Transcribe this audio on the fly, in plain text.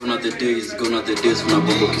the days kuna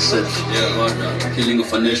bongo kiset. Yeah, killing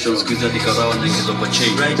of a nation, squeeze the karawa na ingizo kwa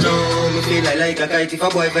chain. Right now, me feel like a kite. If a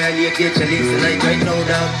boy violate your chalice, like right now,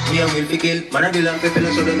 dog, me and will be killed. Man, I do like people,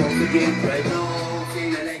 so they know we kill. Right now,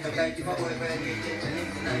 feel like a kite. If a boy violate your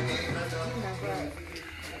chalice, like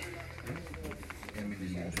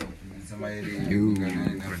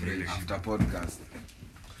after podcast.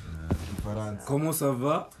 Comment ça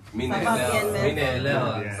va? Mimi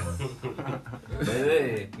naelewa.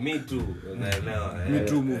 Me too. Naelewa. Me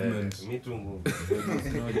too movement. Me too movement.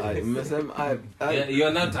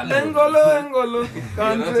 You're not alone. Engolo.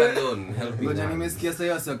 You're not alone. Ngoja nimesikia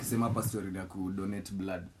sasa wasi wakisema hapa story ya ku donate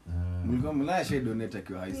blood. Mlikuwa mnashe donate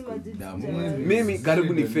akiwa high school damu. Mimi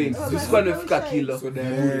karibu ni faint. Sikuwa nimefika kilo.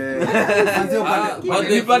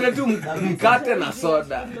 Nipande tu mkate na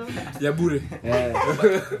soda ya bure.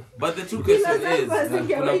 But the true question is,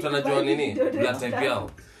 kuna mtu anajua nini? Blood type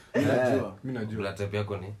yao. Mimi najua. Blood type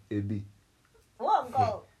yako ni AB.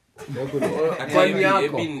 Wako. Kwani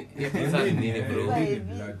yako? AB nini bro?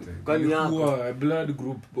 Kwani yako? Blood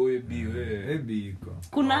group AB wewe. AB iko.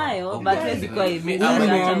 Kunayo but hezi kwa hivi. Mimi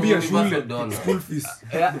naambia shule school fees.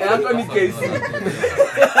 Yako ni KC.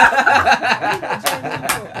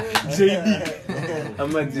 JD.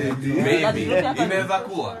 Ama JD. Maybe inaweza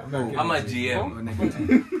kuwa ama GM.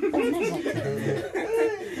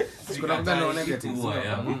 Kuna mtu anaona negative.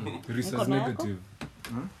 Research negative.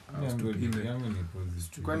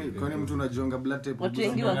 Kwani mtu unajonga blood type? Watu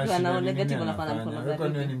wengi wakiwa na negative wanafanya mkono baridi.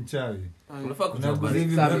 Kwani ni mchawi? Unafaa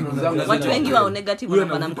kutabari. Watu wengi wa negative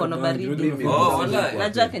wanafanya mkono baridi. Oh, wallahi.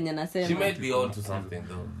 Najua Kenya nasema. She might be on to something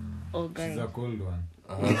though. Okay. She's a cold one.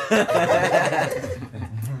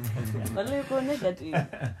 Wale kwa negative.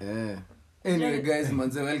 Anyway guys,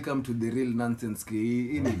 manze, welcome to the real nonsense.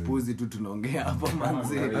 Hii ni puzi tu tunaongea hapa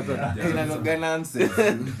manze. Inagoga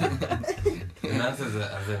nonsense. Nonsense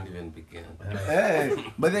hasn't even begun.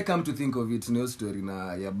 But they come to think of it, no story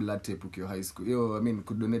na ya blood tape ukiwa high school. Yo, I mean,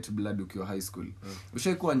 could donate blood ukiwa high school.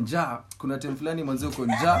 Ushaikuwa njaa, kuna time fulani manze uko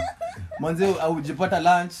njaa. Manze hujipata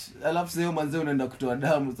lunch, alafu sasa manze unaenda kutoa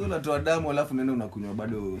damu. So unatoa damu alafu unaenda unakunywa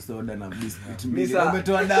bado soda na biscuit. Misa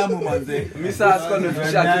umetoa damu manze. Misa sikuwa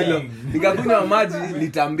nimefikisha kilo. Nikakunywa maji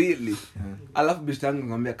lita 2. Alafu bishi yangu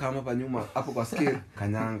ngambia kama hapa nyuma hapo kwa scale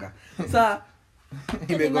kanyanga. Sasa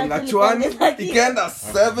imegonga chwani ikaenda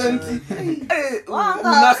 70.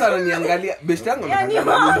 Unasa ananiangalia bishi yangu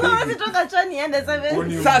Sitoka chwani ende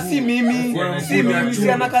 70. sasa si mimi si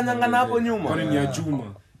anakanyanga na hapo nyuma. Kwani ni ya chuma.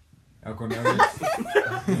 Akona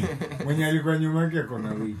mwenye alikuwa nyuma yake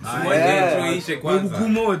akona wiki. Mmoja tuishe kwanza. Buku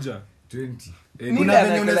moja 20. Kuna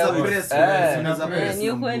venye unaweza press, unaweza press.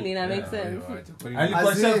 Ni kweli na make sense.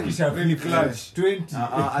 Alikuwa shakisha free clutch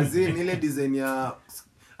 20. Azin ile design ya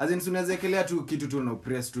unaweza ekelea tu kitu tu na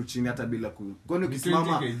press tu chini hata bila kwani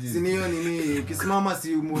ukisimama si hiyo nini ukisimama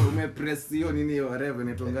si umepress hiyo nini whatever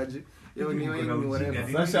inatongaje hiyo ni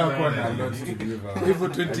whatever. Sasa hapo na lot to give. Hivyo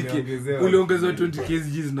 20k uliongezwa 20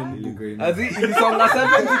 kgs na mguu. Azi ilisonga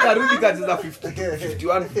 70 karudi kacheza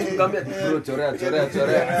 51 ngambia bro chorea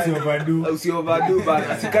si overdo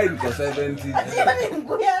bana sikai niko 70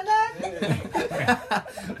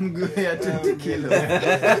 mguu ya 20 kilo.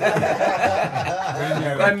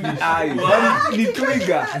 Kwani ni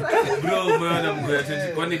twiga Bro, umeona mguu ya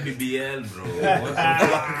 20 kwani BBL bro.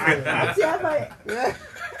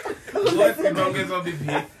 What unaongezwa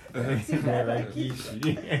BB?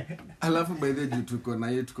 Alafu by the way tuko na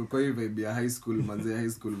yetu tuko kwa hiyo vibe ya high school manze, high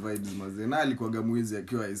school vibes manze. Na alikuwa mwizi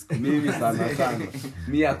akiwa high school. mimi sana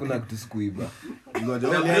mimi hakuna kitu sikuiba. Ngoja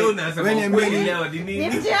Wewe mbele leo ni nini? Ni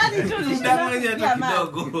mtihani tu Ndamanya hata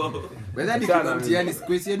kidogo. Wewe ni kwa mtihani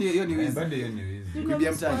siku hiyo ni wizi. Bado hiyo ni wizi.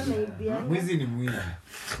 Kuibia mtani. Mwizi ni mwizi.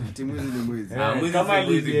 Timu hizi ni mwizi. Mwizi Kama si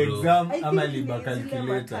mwizi, ni bro. exam ama liba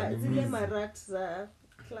calculator ni zile mwizi. marat za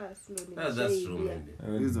class ndo That's true maybe.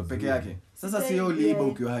 Hizo peke yake. Sasa sio uliiba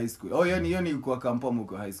ukiwa high school. Oh, hiyo ni kwa kampom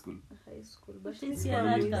ukiwa high school. high school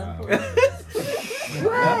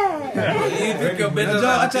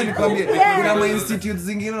Acha nikwambie kuna ma institute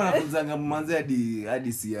zingine wanafunzanga manze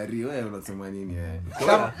hadi CRE. Wewe unasema nini wewe?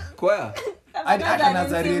 Kwa hadi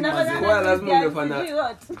Nazarene manze. kwa lazima ungefanya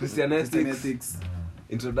Christian Ethics,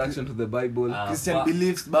 introduction to the Bible, Christian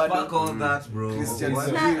beliefs bado. Fuck all that bro. Christian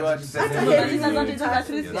what?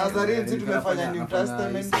 Nazarene tu tumefanya New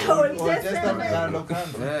Testament, Old Testament kando.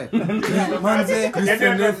 Manze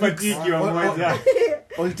Christian fatigue wa moja.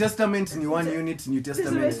 Old Testament ni one unit, New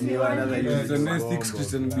Testament ni another unit. The next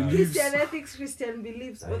Christian beliefs. Christian ethics, Christian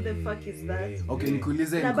beliefs. What the fuck is that? Okay,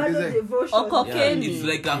 nikuulize. It's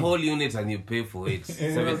like a whole unit and you pay for it.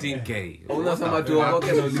 17k. Unasema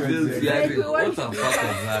tuokoke na ulifeel siari. What the fuck is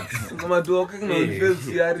that? Kama tuokoke na ulifeel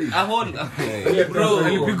siari. A whole Bro,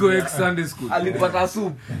 alipigo ex Sunday school. Alipata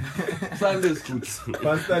soup. Sunday school.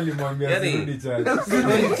 Pastor alimwambia rudi church.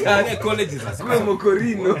 Yani college is Kwa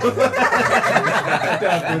mokorino.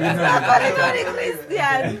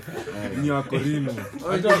 Christian. Ni wa Korino.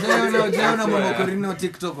 Unaona mama Korino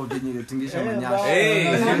TikTok ukitingisha manyasha.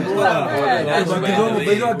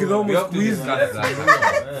 Wakidomo squeeze.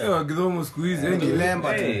 Wakidomo squeeze. Ni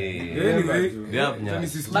lemba tu. Anyway.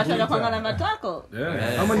 Bata na kwanga na matako.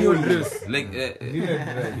 Ama ni your dress. like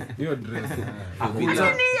Your dress. Nini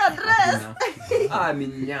your dress? Ni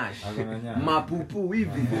nyash. Mapupu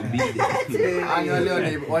hivi. Ani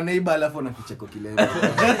wale wanaiba alafu wanaficha kwa kilemba.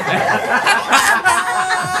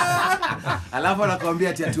 Alafu anakuambia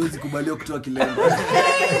ati hatuwezi kubaliwa kutoa kilemba.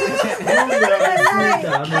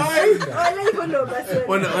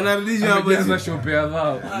 Wanarudisha hapo hizo shop ya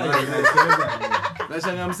dhao.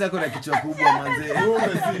 Nashangaa msako na kichwa kubwa manze.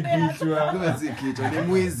 Kumbe si kichwa, ni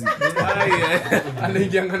mwizi.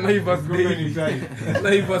 Anaingianga Naivas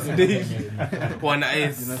Day. Wana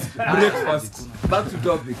S. Breakfast. Back to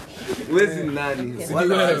topic. Wezi ni nani?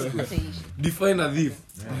 Define a thief.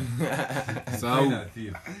 Sawa.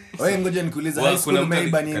 Wewe ngoja nikuulize, high school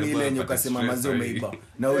umeiba nini ile yenye ukasema manze umeiba?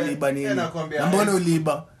 Na uliiba nini? Na mbona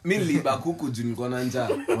uliiba? Mimi niliiba kuku juu nilikuwa na njaa.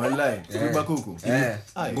 Wallahi, uliiba kuku?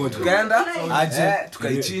 Tukaenda aje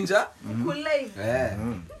tukaichinja.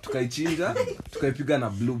 Tukaichinja, tukaipiga na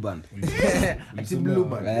blue band. Ati blue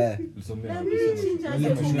band.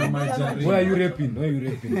 Why are you rapping?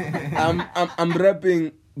 I'm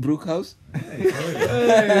rapping Brookhouse.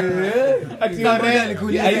 What the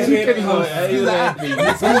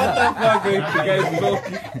fuck?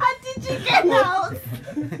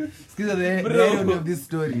 Sikiza the end of this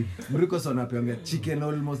story. Mruko anapeanga chicken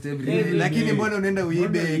almost every day. Lakini mbona unaenda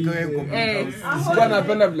uibe ikawe huko? Sikuwa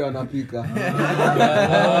napenda vile wanapika.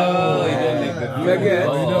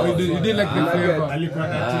 You did like the flavor.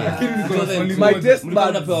 My taste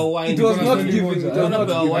bud. It was not given. It was not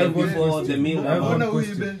wine before the meal.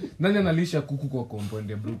 Nani analisha kuku kwa compound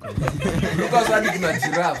ya Brookhouse? Brookhouse hadi kuna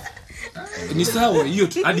giraffe. Ni sawa hiyo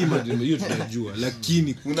hadi imagine hiyo tunajua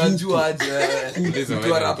lakini unajua aje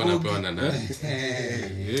kuku anapewa na nani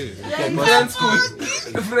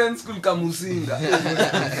friends school Kamusinga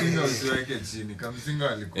usiweke chini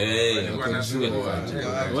Kamusinga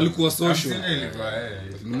walikuwa social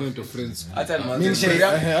moment of friends hata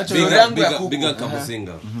big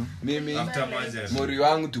Kamusinga mimi mori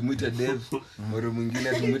wangu tumuite Dave mori mwingine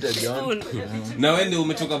tumuite John na wewe ndio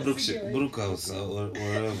umetoka Brookhouse or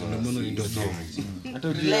wherever hata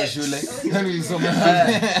ulia shule yani ulisoma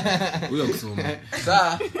huyo kusoma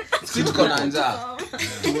sasa sisi tuko na njaa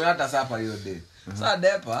tumeata sapa hiyo day sasa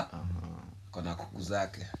depa kuna kuku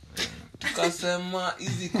zake tukasema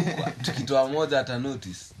hizi kuku tukitoa moja ata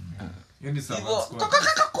notice yani sawa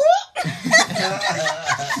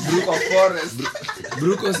Brook Forest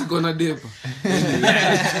Brook siko na depa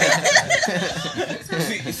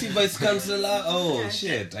si vice chancellor oh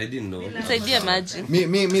shit I didn't know saidia maji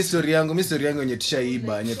mi story yangu yenye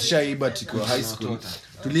tushaiba tukiwa high school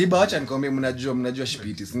tuliiba acha nikwambie mnajua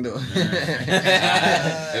shipiti si ndio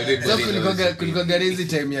so kulikuwa garezi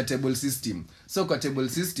time ya table system so kwa table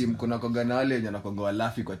system kuna kogana wale wenye wanakoga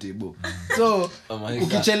walafi kwa table so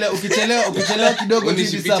ukichelewa kidogo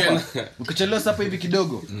hivi sapa ukichelewa sapa hivi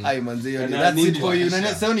kidogo ai manzio that's it for you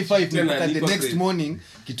na 75 mpaka the next morning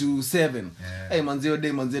kitu 7 ai manzio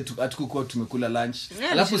day manzio hatukuwa tumekula lunch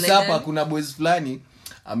alafu sapa kuna boys fulani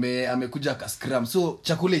amekuja akascram so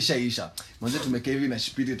chakula ishaisha mwanzo tumekaa hivi na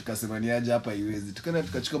shipiti tukasema ni aje hapa iwezi tukaenda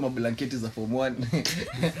tukachukua mablanketi za form 1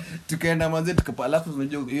 tukaenda mwanzo tukapa alafu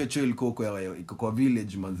unajua hiyo choo ilikuwa kwa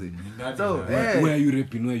village mwanzo so where are you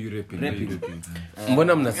rapping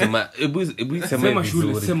mbona mnasema ebu sema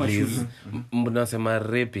vizuri mnasema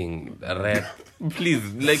rapping rap please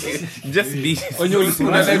like just be onye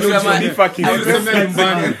ulisema fucking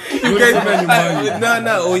nyumbani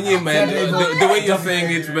no onye man the way you're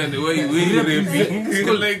saying it man the way you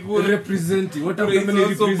rapping like we're representing what are you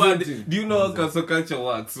representing do you know how cancel culture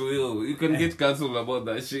works so you can get cancelled about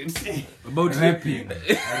that shit about rapping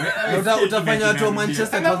utafanya watu wa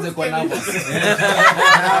Manchester kwanza kwa namba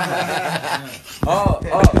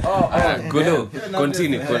Kolo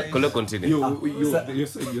continue you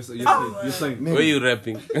saying Where you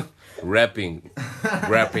rapping? Rapping,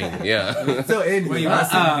 yeah. So anyway,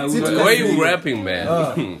 Where you rapping,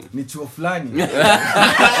 man? ni chuo fulani.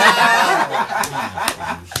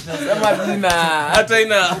 Sema jina. Hata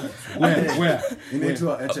ina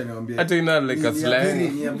Inaitwa acha niwaambie. hata ina like a slang.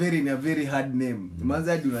 Ni a very hard name.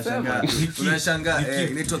 Manze hadi unashangaa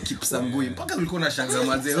inaitwa Kipsangui. Mpaka ulikuwa unashangaa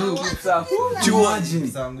manze. Chuo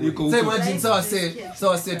yuko imagine sawa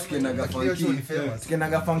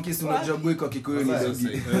tukenaga funky unajua gui kwa Kikuyu ni dogi.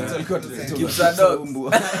 Tulikuwa Kipsadog.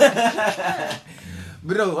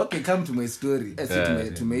 Bro, okay, come to my story.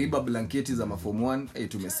 Tumeiba blanketi za form 1,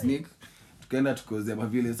 tumesneak. Tukaenda tukauzia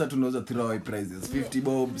mavile. Sasa tunauza throwaway prizes 50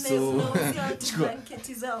 bob. So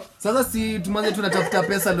sasa si tumanze tunatafuta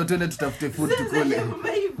pesa ndio twende tutafute food tukule.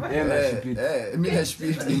 Mimi na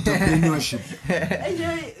speed entrepreneurship.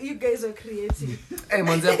 You guys are creative.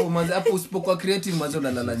 Manze hapo usipokuwa creative manze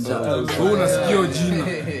unalala njaa. Wewe unasikia jina.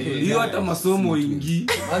 Hiyo hata masomo ingi.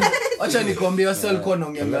 Acha nikwambie wasa walikuwa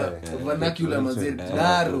wanaongea vernacular manze.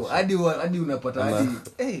 Daro hadi unapata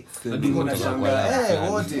hadi unashangaa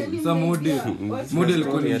wote. Sasa model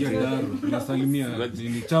kwa ni Daro. Nasalimia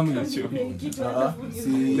ni chamla sio.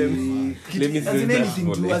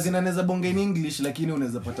 Azinaweza bonga in English lakini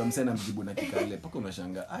unaweza pata msana mjibu na Kikale mpaka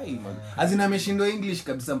unashangaa azina ameshindwa English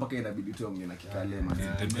kabisa mpaka inabidi tu ongee na Kikale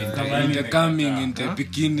Kama coming in the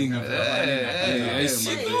beginning.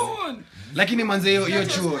 Lakini manze hiyo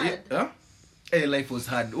chuo life was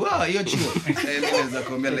hard. Wow, hiyo chuo naweza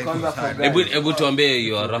kuambia life was hard. Able to ambie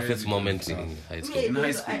your roughest moment in high school. In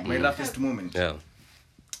high school, my roughest moment. Yeah.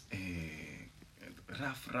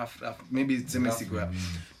 Rough. Maybe tseme siku ya.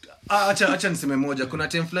 Acha niseme moja. Kuna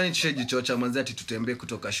time fulani tushajichocha manzi ati tutembee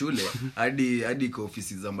kutoka shule hadi kwa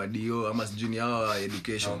ofisi za Madio ama junior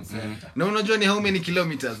education. Na unajua ni how many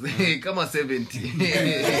kilometers? Kama 70.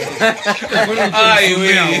 Ai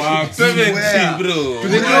wewe 70 bro.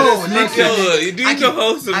 You do your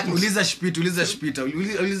house.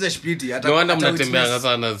 Uliza spiti hata. No wonder mnatembea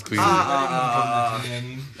sana siku hizi.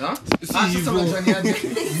 Sasa unajua aje?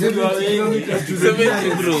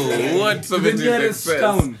 70 bro. What 70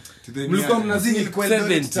 town? Mlikuwa mnazini ilikuwa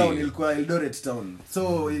Eldoret town.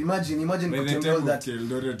 So imagine kutembea that.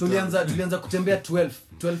 Tulianza kutembea 12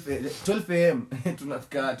 am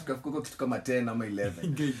tukafika huko kitu kama 10 ama 11.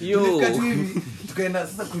 Tulifika tu hivi tukaenda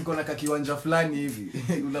sasa kulikuwa na kiwanja fulani hivi.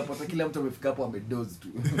 Unapata kila mtu amefika hapo amedoze tu.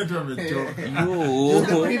 Mtu amechoka.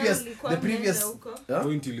 The previous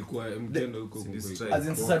point ilikuwa mtendo huko. As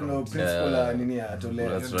in sasa no principal nini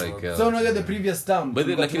atolea. That's right. So unajua the previous term. But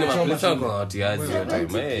lakini maplesa kwa watiaji hiyo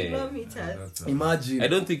time. Imagine. I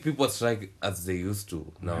don't think people strike as they used to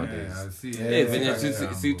nowadays. Venye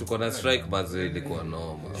si tuko na strike basi ilikuwa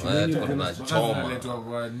normal. Tuko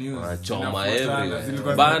na choma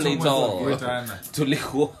everywhere. Ban it all.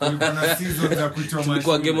 Tulikuwa na season za kuchoma.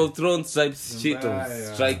 Tulikuwa Game of Thrones type shit of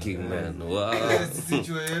striking man. Wow.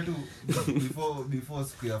 Situation yetu before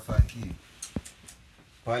siku ya funky.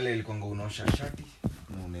 Pale ilikuwa unaosha shati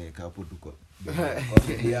na unaweka hapo tuko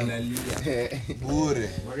bure.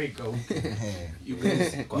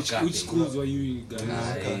 Which schools were you in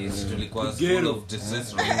guys? Tulikuwa school of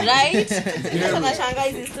disease. Right? Sasa shanga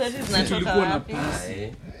hizi stories zinatoka wapi?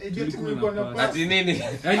 Ati nini?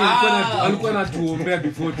 Yaani alikuwa anatuombea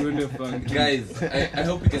before tuende funky. Guys, I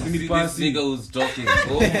hope you can see this nigga who's talking.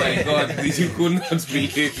 Oh my god, you could not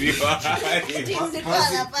believe you.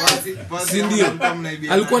 Sindio?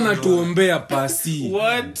 Alikuwa anatuombea pasi.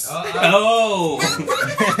 What? Oh.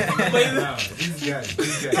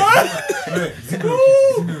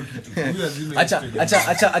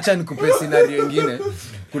 Acha nikupe scenario nyingine.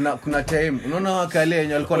 Kuna time unaona wakale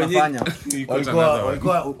wenye walikuwa wanafanya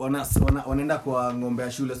walikuwa wanaenda kwa ng'ombe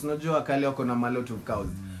ya shule. Unajua wakale wako na malot of cows.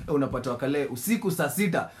 Unapata wakale usiku saa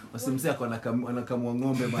 6 wasimsea kwa anakamua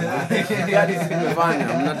ng'ombe bana. Hadi simefanya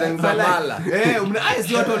mnatengeneza mala.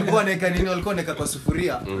 Si watu walikuwa wanaweka nini, walikuwa wanaweka kwa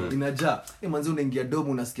sufuria inajaa. Manzi unaingia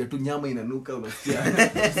domo unasikia tu nyama inanuka, unasikia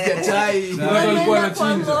chai. Watu walikuwa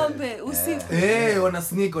wanachinja ng'ombe usiku. Wana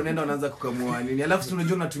sneak wanaanza kukamua nini. Alafu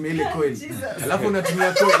unajua unatumia ile coil. Alafu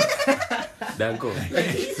unatumia coil. Danko.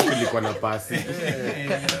 Tulikuwa na pasi.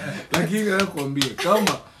 Lakini nakwambia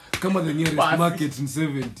kama the nearest market in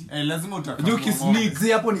 70. Lazima utakaa.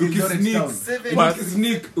 Ukisneak hapo ni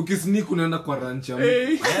ukisneak unaenda kwa ranch ya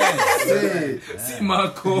si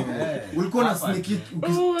mako. Ulikuwa na sneak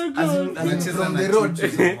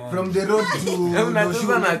from the road to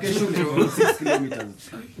unacheza na kesho 6 kilometers.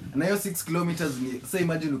 Na hiyo 6 kilometers ni sasa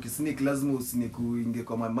imagine ukisneak lazima usneak uingie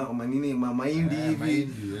kwa mahindi hivi.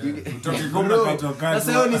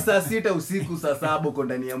 Sasa hiyo ni saa 6 usiku saa 7 uko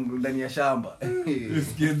ndani ya shamba.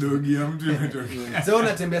 dogi ya mtu imetokea. So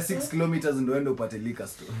unatembea 6 kilometers ndio uende upate liquor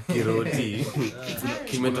store. Kiroti.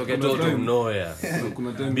 Kimetokea tu out of nowhere.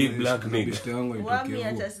 Kuna time Big black nigga. beshte yangu Wami alitokea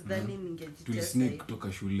hata hivyo. sidhani ningejitesa. Tulisneak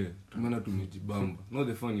kutoka shule. Tumeona tumejibamba. No,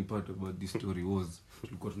 the funny part about this story was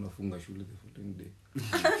tulikuwa tunafunga shule the following day.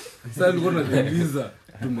 Sasa tulikuwa tunajiuliza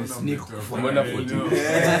tumesneak Umeona photo.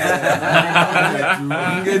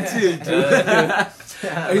 Tungechill tu.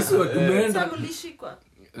 Aiso tumeenda. Sasa mlishikwa.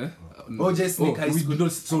 Oh, just sneak high school.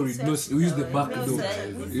 We use the back door.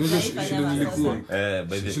 Shule nilikuwa.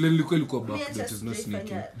 By the Shule nilikuwa ilikuwa back door, it is not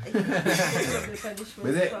sneaking.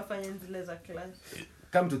 Wafanye zile za class.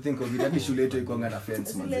 Come to think of it, hadi shule yetu iko na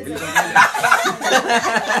fence man.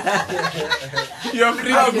 You're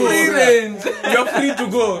free to go. You're free to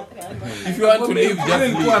go. If you want to leave, just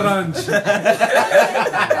Ilikuwa leave. ranch.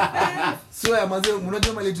 Sio mazee,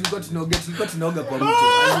 unajua mali tulikuwa tunaoga kwa mto.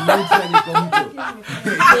 Yaani kwa mto.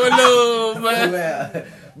 Hello, man. Swear.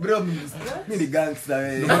 Bro, mimi ni gangster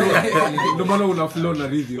wewe. Ndio maana una flow na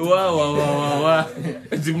rhythm. Wow.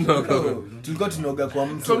 Jimnoko. Tulikuwa tunaoga kwa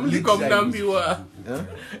mto. So mliko mnaambiwa.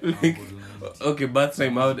 Like, okay, bath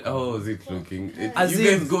time, how was it looking? As You in-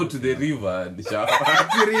 guys go to the river and shower.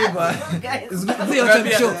 River. Guys,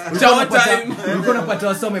 shower time. Ulikuwa unapata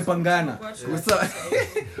wasa wamepangana. Sasa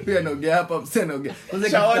pia anaogea hapa, msana anaogea.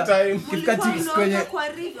 Shower time. Kifika chicks kwenye Kwa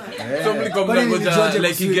river. So mliko Kwani mnagoja nilijuaje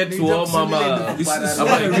like you kuswim- get warm nilijuaje ama kuswim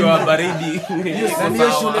ama ikiwa baridi. na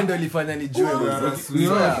hiyo shule ndio ilifanya nijue.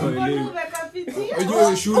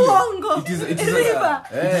 Unajua shule. It is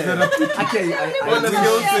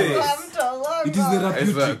It is the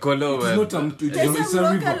reputation. Kolo, It's man. not a mtu, it's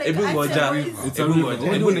a river. Hebu ngoja. It's a river.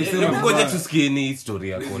 Hebu ngoja tusikie ni history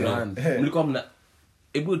ya Kolo. Mlikuwa mna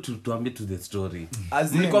hebu tuambie to the story.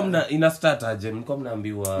 Mlikuwa mna ina start aje? Mlikuwa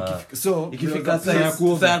mnaambiwa So ikifika saa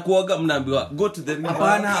ya kuoga mnaambiwa go to the river.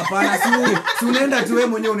 hapana si unaenda tu wewe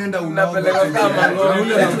mwenyewe unaenda Unapeleka kama Na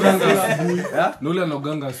ule anaoganga asubuhi. Na ule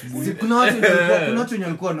anaoganga asubuhi. kuna watu wenye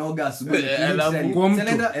walikuwa wanaoga asubuhi. Kwa mtu.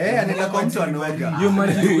 Anaenda kwa mtu anaoga. Hiyo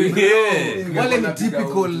maji Yeah. Wale ni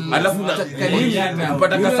typical. Alafu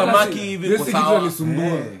unapata kasamaki hivi kwa sawa.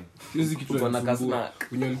 alisumbua. Hizi kitu Uko na alisumbua. kasnack.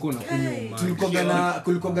 Kwenye alikuwa anakunywa maji.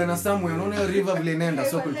 Kulikoga na somewhere unaona hiyo river vile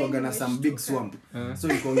inaenda, so kulikoga na some big swamp, so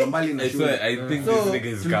iko mbali na I shule. swear, I think So, this nigga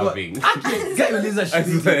is tulikuwa- capping. Guy uliza I swear, I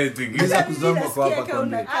shiriki think uliza kuzomba kwa hapa kwa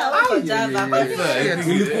mimi.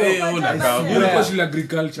 Ilikuwa shule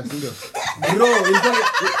agriculture, si ndio? Bro,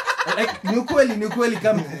 ilikuwa ni ukweli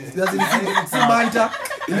kama si banta,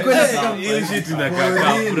 ilikuwa inafika Hiyo shit inakaa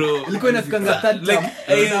bro. ilikuwa inafika ngata Like,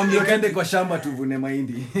 nikaende kwa shamba tuvune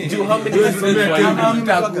mahindi. Do how many people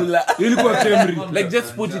mtakula? Ilikuwa Kemri. Like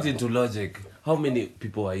just put it into logic. How many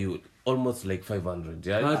people are you? Almost like 500,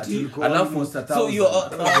 yeah? Alafu so you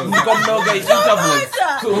mko mnaoga intervals.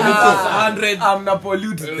 So 100 I'm not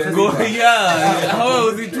polluted. go yeah. How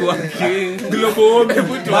was it working? Global warming.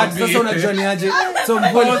 But sasa unajua ni aje? So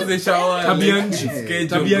How was the shower? Tabia nchi. Schedule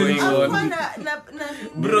Tabia going nchi. on.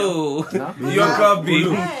 Bro, you're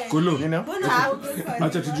coming. Kolo.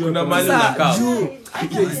 Acha tujue Kuna mali unakaa.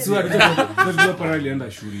 Tunajua para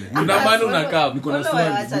alienda shule. Kuna mali unakaa. Niko na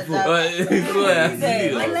swali before.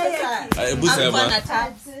 Hebu sema.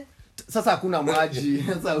 sasa hakuna maji.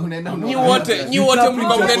 Sasa unaenda Nyi wote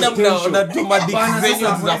mlikuwa mnaenda mnaona madix zenyu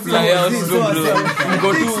za fly out bro.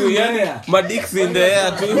 Mko tu yani madix in the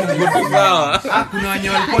air tu mko tu sawa. Kuna wenye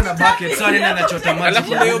walikuwa na bucket so anaenda anachota maji.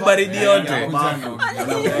 Alafu na hiyo baridi yote.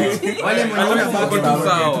 wale mnaona Mko tu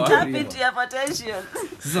sawa.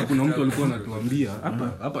 Sasa kuna mtu alikuwa anatuambia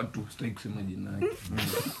hapa tu sitaki kusema jina lake.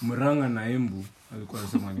 Mranga na Embu alikuwa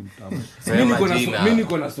anasema ni mtamu. Mimi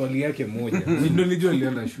niko na swali yake moja. Ndio nilijua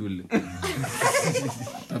alienda shule.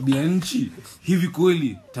 Tabia nchi. Hivi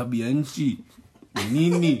kweli tabia nchi ni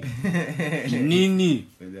nini? Nini?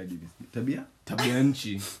 Tabia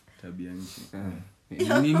nchi.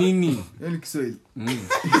 Ni nini? Ni Kiswahili.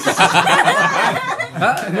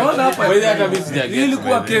 Naona hapa Wewe hata mimi sijaget.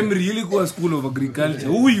 ilikuwa Kemri, ilikuwa School of Agriculture.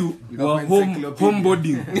 Huyu wa home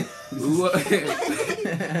boarding.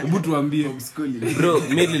 Hebu tuambie Bro,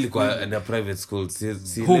 mimi nilikuwa na private school.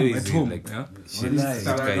 Si home at home.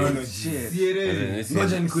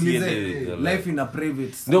 Ngoja nikuulize life in a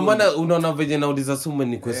private. Ndio maana unaona venye nauliza so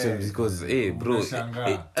many questions because bro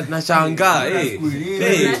nashangaa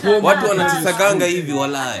watu wanatisakanga hivi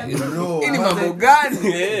walai. Bro, Ni mambo gani?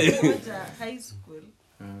 High school.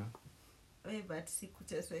 but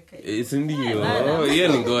sikuteseka. Sindio. Yeye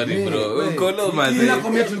ni ngori bro. Ukolo maze.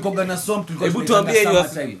 Ninakwambia tulikoga na swamp tulikuwa. Hebu tuambie hiyo.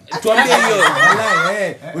 Tuambie hiyo.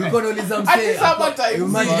 Wallahi ulikuwa unauliza msee. Summer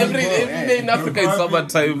time. Every day in Africa is summer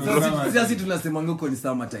time. Sisi tunasema ngoko ni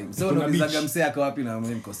summer time. So unauliza msee ako wapi na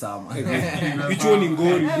mimi niko summer. Hicho ni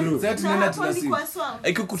ngori bro. Sasa tunaenda tunasimu.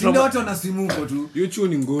 Ikikutroma watu wanasimuko tu. Hicho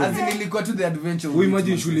ni ngori. Azini ilikuwa tu the adventure. Wewe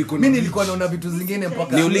imagine shule iko. Mimi nilikuwa naona vitu zingine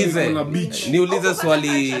mpaka niulize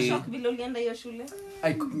swali. Vile ulienda hiyo shule?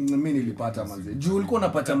 Mimi nilipata manze. Juu ulikuwa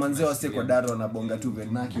unapata manze wase kwa daro wanabonga tu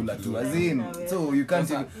vernacular tu. Azin. So you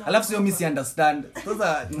can't even. Alafu sio miss understand.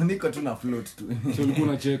 Sasa niko tu na float tu. So ulikuwa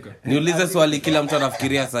unacheka. Niulize swali kila mtu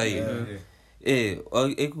anafikiria sasa hivi.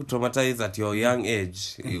 Traumatize at your young age.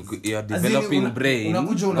 You are developing brain.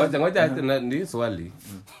 Ngoja ndio swali.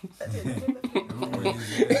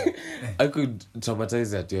 I could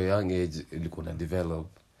traumatize at your young age ilikuwa na develop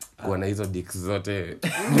kuwa na hizo dicks zote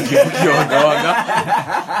ukioga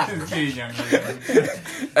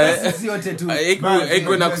sisi wote tu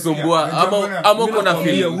iko na kusumbua ama uko na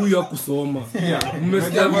filia huyu akusoma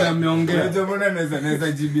mmesikia vile ameongea mbona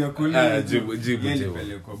naweza jibia kule jibu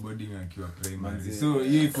pale kwa boarding akiwa primary so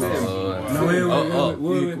hiyo iko na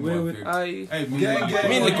wewe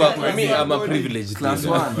mimi am a privileged class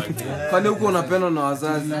 1 kwani huko unapendwa na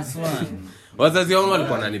wazazi wazazi wangu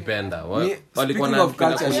walikuwa wananipenda walikuwa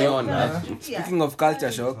wananipenda kuniona. Speaking of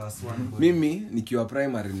culture shock mimi nikiwa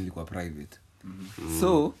primary nilikuwa private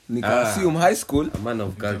so nika-assume high school man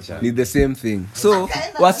of culture ni the same thing so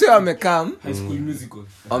wase wamekam high school musical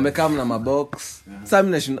wamekam na mabox sasa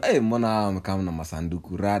mimi nashinda mbona wamekam na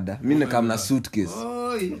masanduku rada mimi nikam na suitcase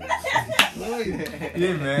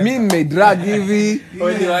mimi nimedrag hivi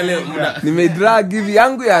nimedrag hivi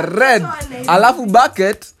yangu ya red alafu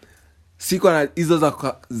bucket siko na hizo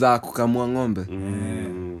za kukamua ng'ombe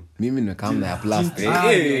mimi nimekamna ya plastic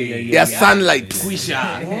ya sunlight kwisha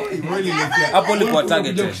hapo ilikuwa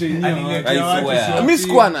target mimi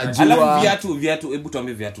sikuwa najua alafu viatu hebu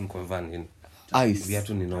tuambie viatu niko mvani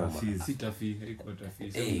viatu ni noma sitafi haikuwa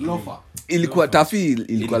tafi lofa ilikuwa tafi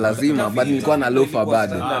ilikuwa lazima but nilikuwa na lofa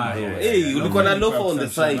bado ulikuwa na lofa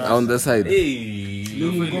on the side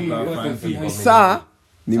saa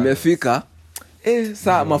nimefika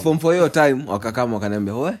saa mafom for hiyo time wakakama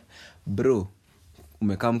wakaniambia we bro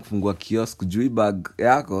umekaa kufungua kiosk juu bag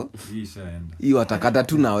yako hii watakata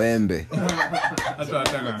tu na wembe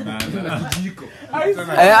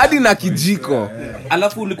hadi na kijiko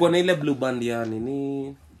alafu ulikuwa na ile blue band ya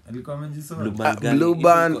nini blue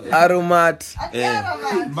band aromat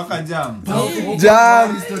mpaka jam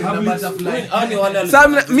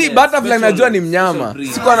mi butterfly najua ni mnyama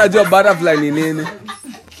sikuwa najua butterfly ni nini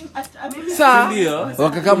saa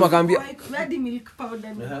wakakama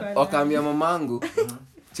wakaambia mamangu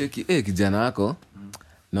cheki kijana wako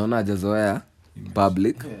naona hajazoea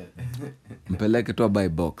public mpeleke tu buy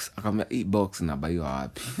box akamwambia hii box na buy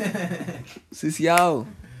wapi sisi yao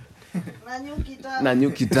na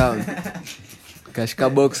Nyuki Town kashika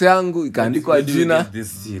box yangu ikaandikwa jina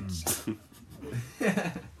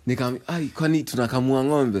nikamwambia kwani tunakamua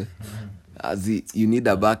ng'ombe you need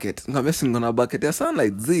a bucket ngambia singo na bucket ya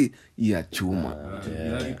sunlight ya chuma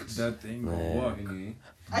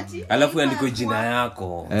alafu andiko jina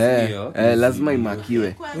yako lazima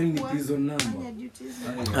imakiwe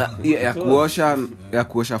ya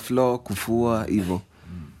kuosha floor kufua hivyo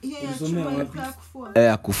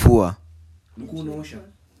ya kufua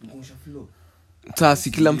sasa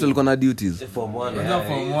si kila mtu alikuwa na duties form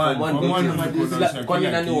 1 kwani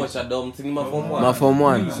nani washa dom si ma form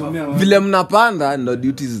 1 vile mnapanda ndo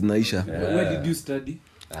duties zinaisha where did you study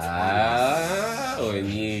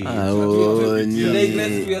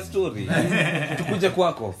tukuje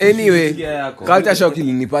kwako anyway culture shock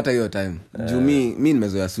ilinipata hiyo time juu mi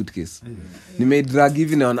nimezoea suitcase nimedrag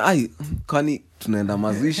hivi naona kwani tunaenda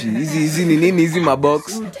mazishi hizi ni nini hizi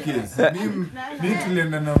mabox mimi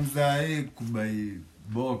tulienda na mzae kubai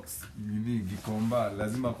box nini Gikomba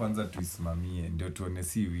lazima kwanza tuisimamie ndio tuone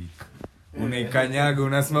si week unaikanyaga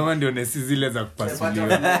unasimama ndio nesi zile za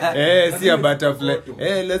kupasuliwa si ya butterfly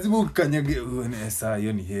lazima ukanyage saa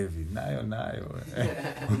hiyo ni heavy nayo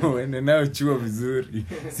uende nayo chuo vizuri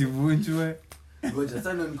sivunjwe ngoja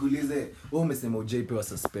sasa nikuulize wewe umesema ujaipewa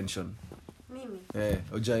suspension mimi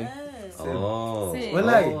ujai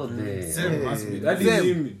wallahi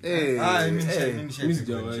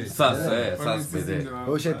sasa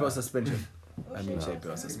ushapewa suspension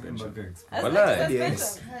shapewa suspension wallahi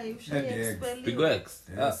pigo x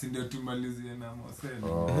si ndio tumalizie na Mosel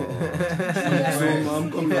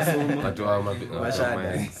mko mnasoma. Watu wa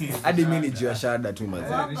Mashada. Hadi mimi ni juu ya shada tu mazee.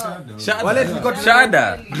 Shada. Wale tulikuwa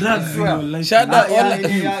Shada. Drugs in your life. Shada.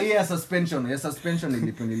 ya suspension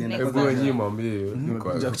ilipundilia. Hebu wenyewe mwambie.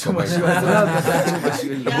 Kuchoma shua. Drugs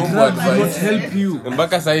will not help you.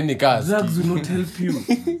 Mpaka sasa ni kazi. Drugs will not help you.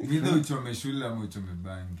 Vidho uchome shule ama uchome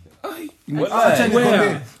bangi.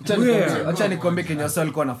 Acha nikwambie Kenya wasa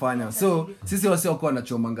walikuwa wanafanya. So sisi wasi walikuwa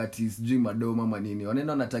wanachoma ngati sijui madoma ama nini.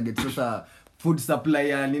 Wanaenda na target sasa food supply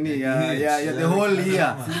ya nini ya the whole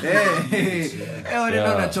year.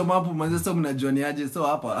 Wanaenda wanachoma hapo manze, sasa mnajua ni aje. So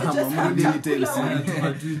hapa mrudi details.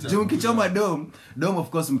 Juu kichoma dom of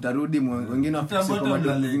course mtarudi wengine wafikishe kwa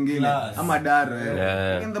madom zingine ama daro.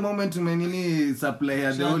 In the moment umenini supply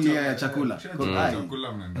ya the whole year ya chakula.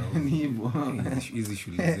 Chakula mnaenda. Ni hivyo. Hizi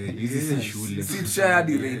shule zetu. Hizi si shule. Si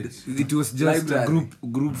shared raid. It was just a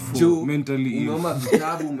group for mentally ill.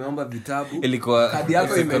 Umeomba vitabu. Ilikuwa Kadi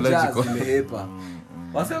yako imejaa zimehepa.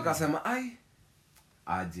 Wase wakasema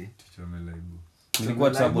aje. Tuchome laibu.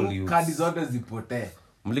 mlikuwa troubled youths. Kadi zote zipotee.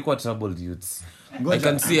 Mlikuwa troubled youths. I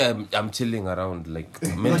can see I'm chilling around like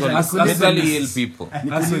mentally ill people.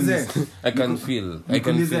 I can feel it.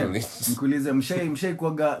 Nikuulize mshai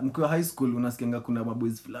kuaga mkiwa high school unasikianga kuna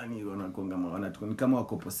maboys fulani wanakuanga ni kama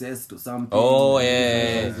wako possessed or something. Oh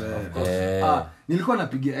yeah. Nilikuwa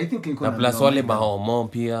napigia I think nilikuwa na plus wale mahomo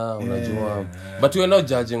pia unajua. But we are not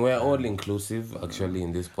judging, we are all inclusive actually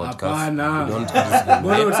in this podcast. We don't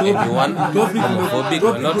discriminate anyone. Homophobic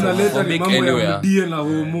or not homophobic anywhere. We are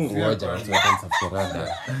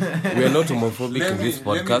not homophobic in this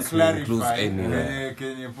podcast. We include anywhere.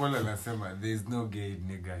 Kenya Paul anasema there is no gay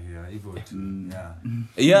nigga here. Hivyo tu.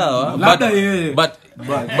 Yeah,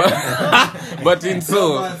 but in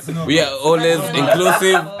so we are always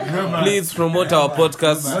inclusive. Please promote our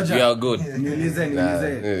podcast. We are good.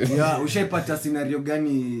 Niulize. Yeah, ushaipata scenario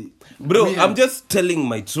gani? Bro, I'm just telling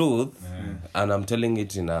my truth. And I'm telling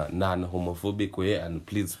it in a non-homophobic way, and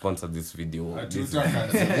please sponsor this video. You're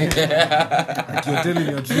telling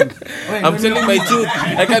your truth. I'm telling my truth.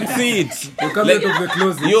 I can see it. You come out of the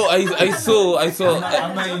closet. Yo, I saw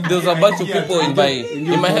there was a bunch of people in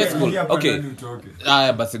my high school. Okay.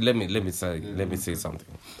 But let me say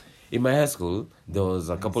something. In my high school, there was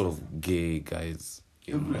a couple of gay guys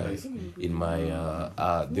in my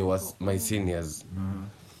there was my seniors.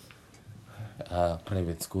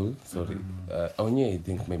 Private school, sorry. I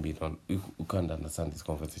think maybe you can't understand this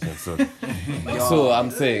conversation, sorry. So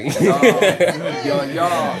I'm saying So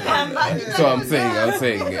I'm saying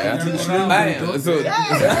so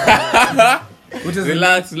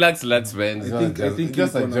relax man. I think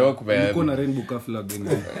just a joke, man. You're gonna rainbow flag in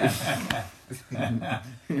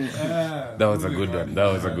That was a good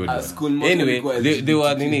one. Anyway, they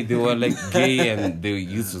were like gay and they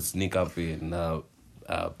used to sneak up in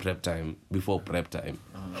prep time, before prep time,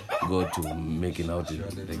 go to making out in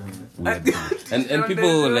like weird and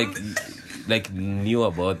people like knew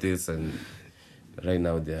about this, and right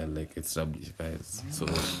now they are like established guys. So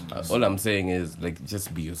all I'm saying is like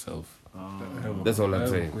just be yourself. That's all I'm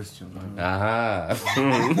saying. I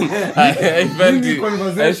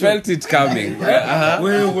felt it coming.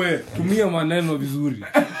 Wewe tumia maneno vizuri.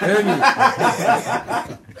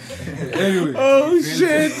 Anyway. Oh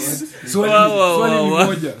shit.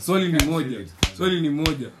 Swali ni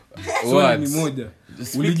moja.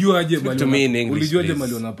 Ulijuaje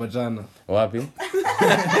mali wanapatana? Wapi?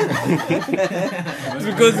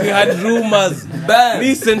 Because we had rumors.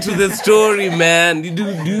 Listen to the story, man. Do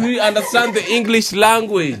you understand the English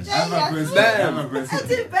language? I have a question.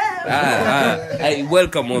 I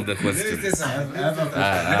welcome all the questions.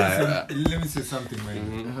 Let me say something,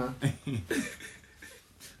 man.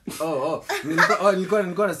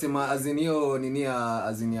 Nilikuwa nasema azinio nini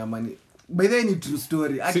azinia mani. By the way ni true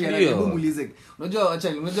story. Hebu muulize. Unajua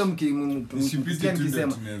mkisikia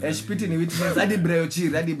nikisema Shpiti ni witness hadi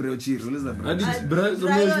Breochiri. Uliza bro. Hadi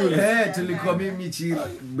Breochiri. Tulikuwa mimi Chiri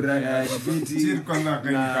Shpiti. Chiri kwanza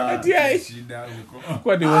akanika shida huko.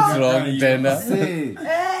 Kwani what's wrong tena?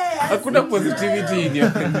 Hakuna positivity in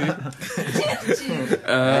your country.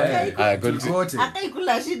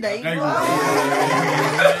 Akaikula shida hiyo.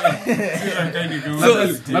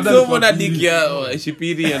 So mona dikia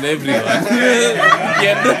Shipiri and everyone.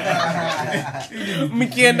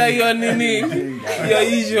 Mikienda your nini, your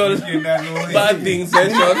usual bathing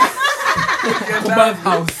session. Bath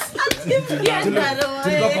house.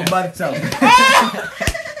 Tulikuwa kwa bath town.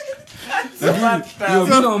 Yo,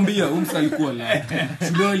 naambia umsa alikuwa la.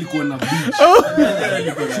 Shule ilikuwa na beach. Oh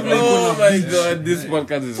my god, this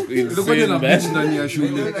podcast is insane, man. Beach ndani ya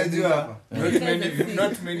shule.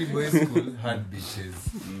 Not many boys school had beaches.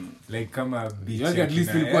 like kama beach Yake at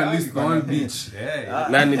least ilikuwa at least one beach.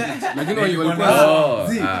 Nani? Lakini walikuwa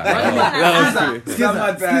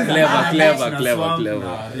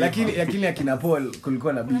Clever. Lakini akina Paul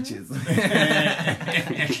kulikuwa na beaches.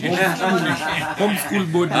 homeschool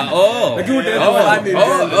boarding. Lakini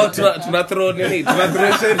tuna throw nini? Tuna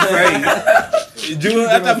throw shit right. Juu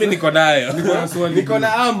hata mimi niko nayo. Niko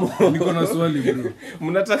na amo. Niko na swali bro.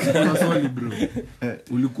 Mnataka na swali bro.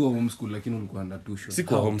 Ulikuwa homeschool lakini ulikuwa under tuition.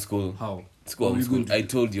 Sikuwa homeschool. How? Sikuwa homeschool. I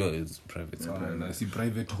told you it's private school. Si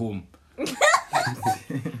private home.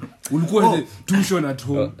 Ulikuwa tuition at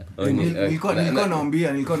home. Nilikuwa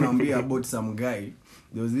naambia about some guy.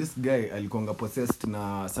 There was this guy alikuwa possessed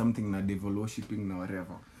na something na devil worshiping na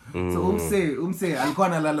whatever. So umse alikuwa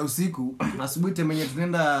analala usiku, asubuhi temenye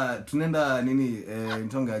tunaenda nini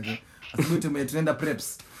nitongaje? Asubuhi temenye tunaenda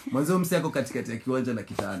preps. Mwanzo umse yako katikati ya kiwanja na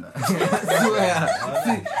kitanda.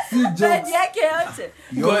 Si jokes yake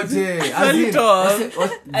yote. Alitoa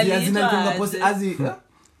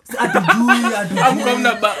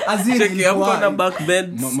Amkona back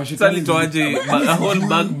bed. Salitoaje a whole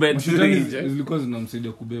back bed. Zilikuwa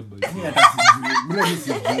zinamsaidia kubeba.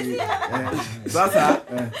 Sasa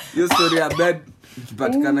hiyo story ya bed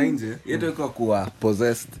ikipatikana nje, yeto iko kuwa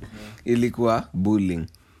possessed, ilikuwa bullying.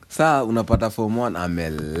 Saa unapata form 1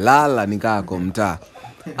 amelala nikaa kwa mtaa.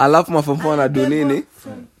 Alafu maform 4 na dunini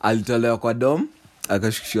alitolewa kwa dom,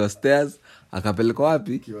 akashukishwa stairs, akapelekwa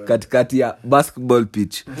wapi? Katikati ya basketball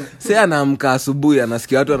pitch. Sasa anaamka asubuhi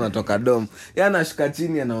anasikia watu wanatoka dom. Yeye anashuka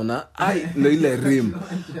chini anaona ndio ile rim.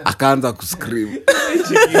 Akaanza kuscream.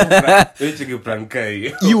 Cheki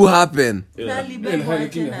prankai. You happen.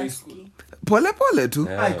 Pole tu.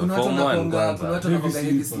 kuna watu wanakonga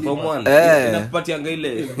hivi Form 1. Inakupatia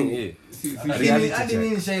ile. Hadi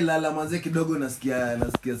mimi nishailala mwanzo kidogo nasikia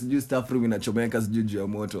sijui staff room inachomeka sijui juu ya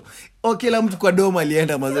moto. Kila mtu kwa doma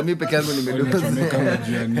alienda mwanzo, mimi peke yangu nimedoza kama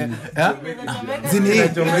juu ya nini?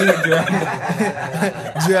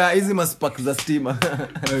 Juu ya hizi maspark za stima.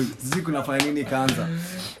 Sijui kunafanya nini kaanza.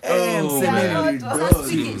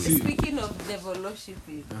 Speaking of devil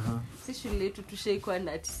worshiping. Si shule yetu tushaikuwa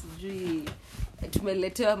na sijui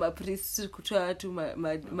tumeletewa mapriest kutoa watu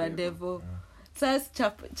madevo.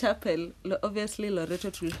 Sasa chapel, obviously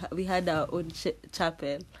Loreto we had our own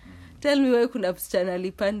chapel. Tell me wewe kuna msichana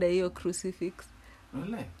alipanda hiyo crucifix.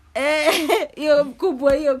 Hiyo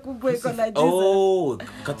kubwa iko na Jesus.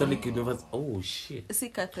 Catholic University. Shit. Si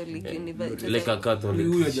Catholic University. Like a Catholic.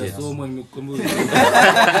 Huyo hajasoma nimekumbuka.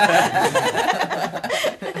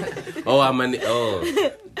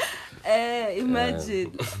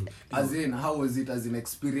 Imagine. As in, how was it as an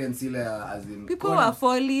experience ile as in people were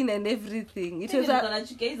falling and everything. It was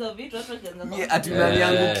anachukia hizo vitu watu wakianza ati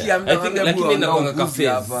unaniangukia mimi lakini inakonga cafe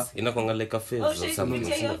hapa. Inakonga like cafe or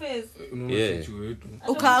something. Yeah.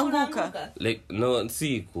 Ukaanguka. Like no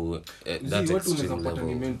see ku that extreme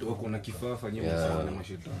level. Wako na kifafa nyingi sana na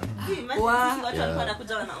mashetani. Watu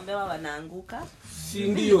wanakuja wanaombewa wanaanguka. Si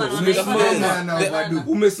ndio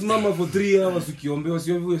umesimama for 3 hours ukiombewa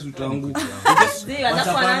sio hivyo utaanguka.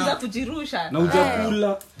 Wanaanza kujirusha na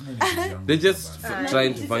utakula. They just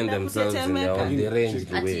trying to find themselves in their own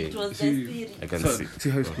deranged way. I can see. Si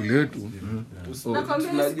high school yetu.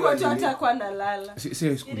 Nakwambia siku atakuwa nalala. Si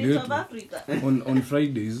high school yetu. On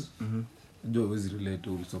Fridays do always relate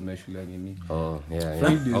to some shule nini. Yeah,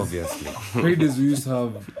 Fridays, obviously. Fridays we used to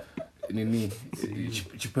have nini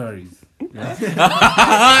chiparis.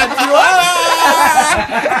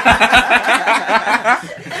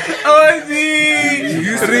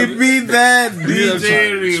 Repeat that.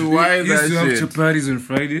 DJ rewind that shit. Chiparis on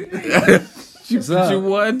Friday.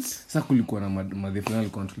 Sasa kulikuwa na madhefu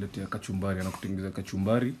alikuwa anatuletea kachumbari, anakutengeneza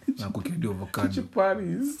kachumbari na kukiadi avocado.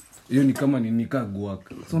 Chiparis. Hiyo ni kama ni nika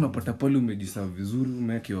guaka. Sasa unapata pale umejiserve vizuri,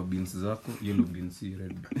 umewekewa beans zako, yellow beans,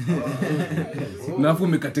 red. Na hapo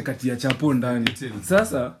umekatia chapo ndani.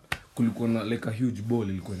 Sasa kulikuwa na like a huge bowl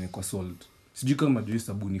ilikuwa inaekwa salt. Sijui kama juu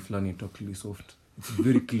sabuni fulani totally soft. It's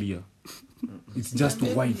very clear. It's just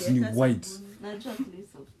white, ni white.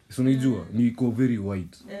 So unajua ni iko very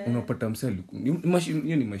white. Unapata msali.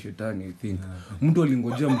 Ni mashetani I think. Mtu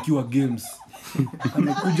alingojea mkiwa games.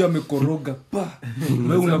 Amekuja amekoroga pa.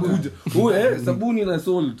 Wewe unakuja. Sabuni na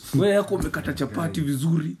salt. Wewe yako umekata chapati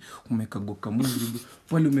vizuri, umekago kamuli.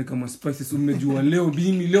 Pale umeka ma spices, umejua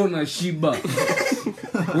leo na shiba.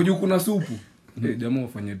 Unajua kuna supu. Jamaa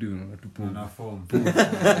wafanye tu unatupo na form.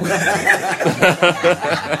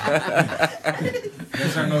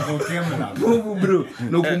 Bro,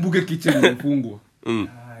 na ukumbuke kitchen imefungwa.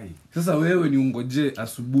 Sasa wewe ni ungoje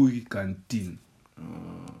asubuhi canteen.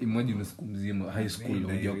 imagine siku mzima high school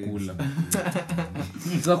hujakula.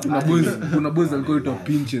 Sasa kuna boys alikuwa ita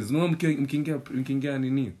pinches. No mkiingia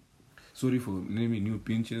nini? Sorry for naming new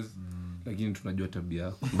pinches. Lakini tunajua tabia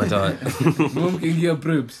yako. But no mkiingia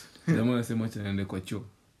preps. Jamaa anasema acha niende kwa choo.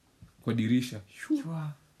 Kwa dirisha. Shua.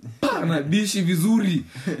 Ana dishi vizuri.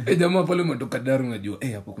 Jamaa pale mtoka daru unajua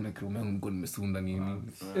hapo kuna kiroma yangu niko nimesunda nini.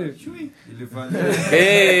 Ilifanya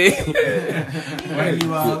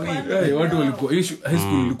Watu walikuwa high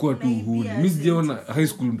school ilikuwa tu huni. Mimi sijaona high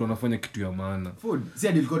school mtu anafanya kitu ya maana. Food si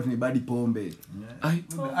hadi ilikuwa tunibadi pombe.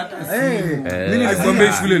 Mimi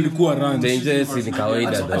nilikwambia shule ilikuwa ranch. dangerous ni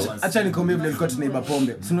kawaida though. Acha nikwambie vile ilikuwa tunaiba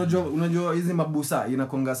pombe. Si unajua hizi mabusa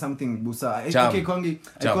inakonga something busa.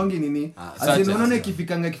 Kongi nini? Unaona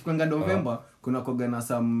ikifika November kuna koga na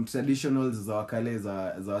some traditionals za wakale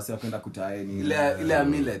za wasi wapenda kutaeni ile ya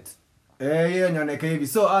millet. Hiyo inaoneka hivi.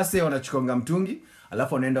 So ase wanachukonga mtungi,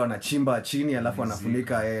 alafu wanaenda wanachimba chini, alafu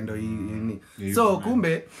wanafunika ndo hii. So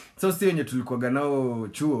kumbe si wenye tulikuwa nao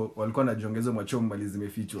chuo walikuwa wanajiongeza machombo mbali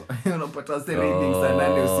zimefichwa. Unapata wase reading saa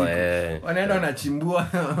 8 usiku. Wanaenda wanachimbua,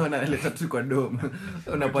 wanaleta tu kwa dome.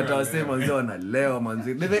 Unapata wase manzi wanalewa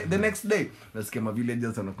manzi. The next day nasikia ma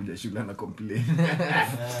villagers wanakuja shule na complain.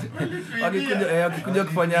 Wakikuja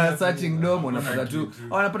kufanya searching dome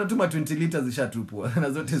wanapata tu ma 20 liters zishatupwa na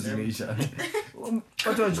zote zimeisha.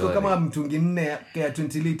 Watu wanachukua kama mtungi 4 ya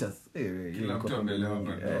 20 liters. Kila mtu amelewa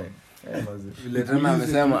bado. Vile tena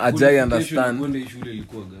amesema ajai understand. Kwenda shule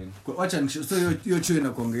ilikuwa gani? Wacha so hiyo chuo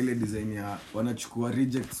inakuanga ile design ya wanachukua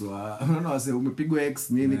rejects wa unaona wase umepigwa X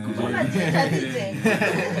nini kuja.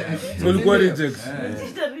 Ulikuwa reject.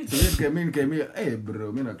 Mimi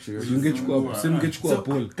bro mimi nakushauri ungechukua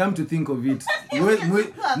Paul. Come to think of it.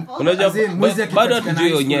 Unajua bado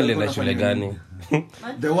hatujui Onyele na shule gani.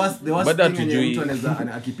 The worst thing mtu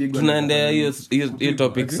anaweza akipigwa. Tunaendea hiyo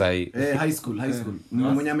topic sahi. High school.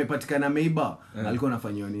 Mwenye amepatikana Meiba alikuwa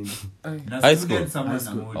anafanywa nini? High school.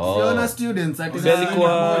 Sio students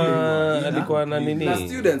alikuwa na nini? Na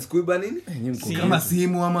students kuiba nini? Kama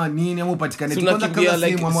simu ama nini ama upatikane kwanza kama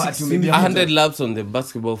simu ama atumia 100 laps on the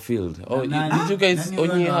basketball field. Oh, did you guys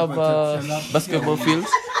only have a basketball field?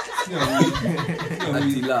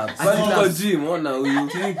 Kwa gym ona huyu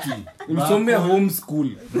keki. Ulisomea home school.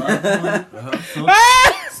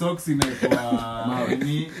 Socks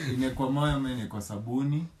inakuwa mawe kwa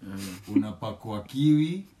sabuni, unapakwa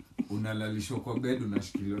kiwi, unalalishwa kwa bed,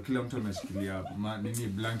 unashikiliwa. Kila mtu anashikilia hapo. Nini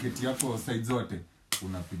blanket yako side zote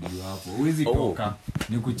unapigiwa hapo. Huwezi toka.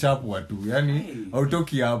 Ni kuchapwa tu. Yaani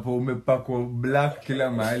hautoki hapo umepakwa black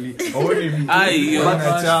kila mahali.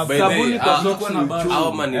 Sabuni kwa soko na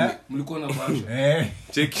basha. Mlikuwa na basha.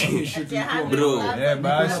 Cheki. Bro.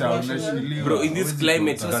 Basha unashikiliwa. Bro, in this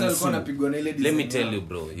climate you can sue. Let me tell you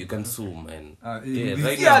bro, you can sue man.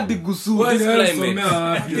 Right now.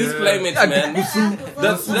 This climate man.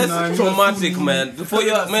 That's traumatic man. For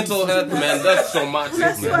your mental health man, that's traumatic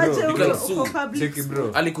man. You can sue. Cheki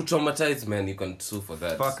bro. Aliku-traumatize man, you can sue for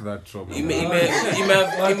that. Fuck that trauma. It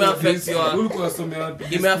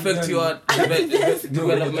may affect your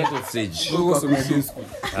developmental stage.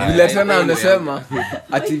 Vile tena anasema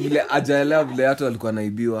ati vile ajaelewa vile watu walikuwa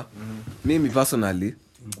naibiwa. Mimi personally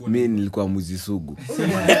mimi nilikuwa muzi sugu.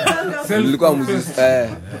 Nilikuwa muzi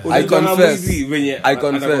I confess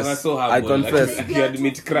you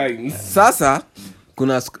admit crimes. Sasa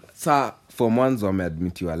kuna form 1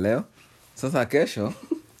 wameadmitiwa leo. Sasa kesho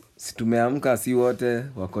si tumeamka si wote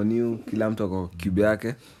wako new, kila mtu ako cube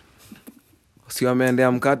yake. Si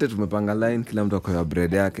wameendea mkate, tumepanga line, kila mtu ako na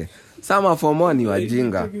bread yake. Sama form 1 ni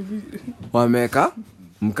wajinga. Wameka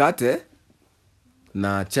mkate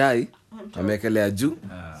na chai, wamekelea juu,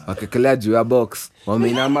 wakekelea juu ya box.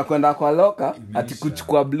 Wameinama kwenda kwa loka ati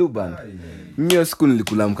kuchukua blue band. Mimi siku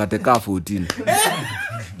nilikula mkate ka 14.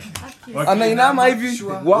 Anainama hivi.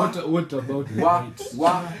 What about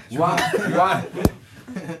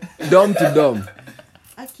Dom to dom.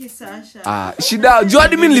 Akisasha. Shida, jua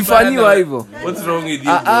mimi nilifanywa hivyo. What's wrong with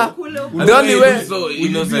you? The only way so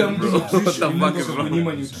innocent bro. What the fuck is wrong?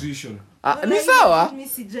 nutrition. Ni sawa. Mimi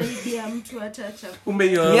sijaibia mtu hata chakula.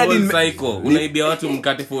 Umeyoa psycho. Unaibia watu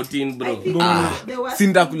mkate 14 bro.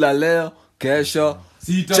 Sintakula leo, kesho.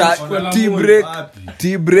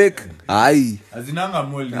 Tea break. Ai. Azinanga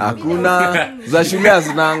mold. Hakuna za shule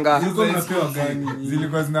azinanga.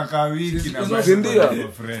 Zilikuwa zinakaa wiki na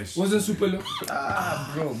ndio fresh. Was it super bro,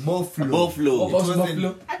 buffalo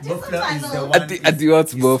is the one. Ati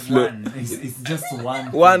what's buffalo? It's just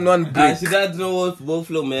one break. Should I know what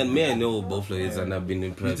buffalo man? Me I know what buffalo is and I've been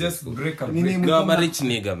in private. Just break a No, I'm a rich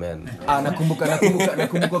nigga man.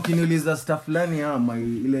 Nakumbuka kiniuliza stuff fulani ama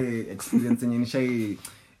ile experience yenye nishai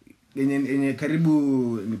yenye karibu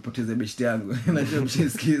nipoteze beshte yangu najua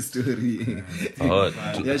mshesikia story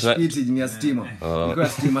ya shpiti ni ya stima ilikuwa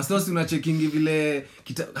stima so si unachekingi vile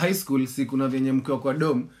high school si kuna venye mkiwa kwa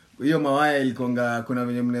dom hiyo mawaya ilikonga kuna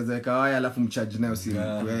venye mnaweza weka waya alafu mcharge nayo simu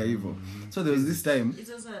hivyo so there was this time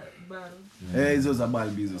hizo za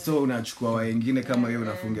bulb hizo so unachukua waya nyingine kama hiyo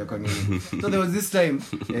unafungia kwa nini so there was this time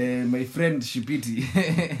my friend Shipiti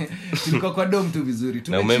tulikuwa kwa dom tu vizuri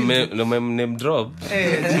tu name drop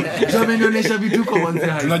tumenionyesha vituko mwanzo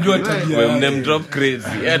unajua tabia name drop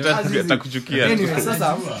crazy atakuchukia anyway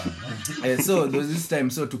sasa so there was this time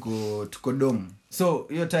so tuko dom so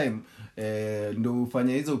hiyo time ndo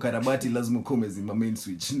ufanya hizo ukarabati lazima ukomezima main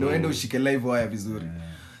switch ndo ende ushike live wire vizuri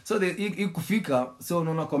so kufika so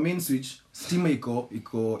unaona kwa main switch stima iko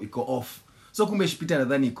off so kumbe Shipita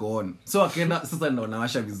nadhani iko on so akaenda sasa ndo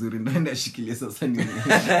nawasha vizuri ndo ende ashikilie sasa nini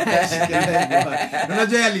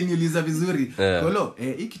unajua aliniuliza vizuri kolo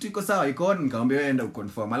hii kitu iko sawa iko on nikamwambia wewe enda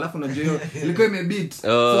uconfirm alafu unajua hiyo ilikuwa imebeat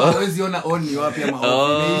so hawezi ona on ni wapi ama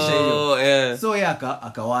off imeisha hiyo so yeye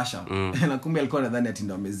akawasha na kumbe alikuwa nadhani ati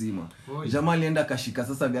ndo amezima jamaa alienda akashika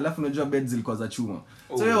sasa alafu unajua beds zilikuwa za chuma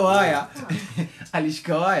so hiyo waya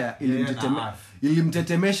alishika waya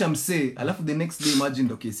ilimtetemesha msee alafu the next day imagine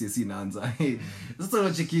ndo KCSE inaanza sasa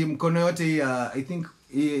unacheki mkono yote hii I think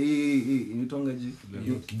inatonga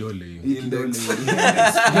kidole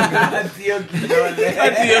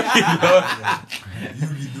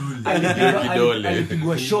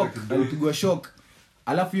alipigwa shock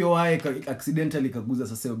alafu hiyo waya accidentally kaguza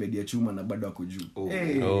sasa hiyo bedi ya chuma na bado ako juu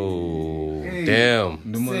damn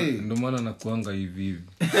ndo maana nakuanga hivi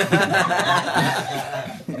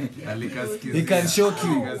he can shock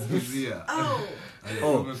you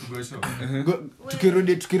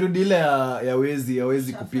tukirudi ile ya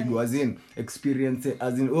wezi kupigwa as in experience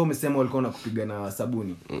as in wewe umesema walikuwa nakupiga na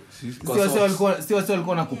sabuni sio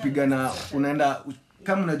walikuwa nakupiga na unaenda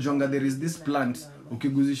kama unajonga there is this plant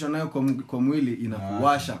ukiguzisha nayo kwa mwili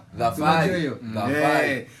inakuwasha unajua hiyo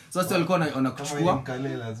sasa walikuwa wanakuchukua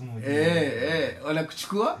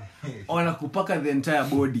wanakuchukua wanakupaka the entire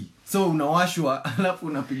body so unawashwa alafu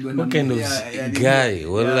unapigwa na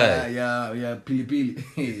ya pilipili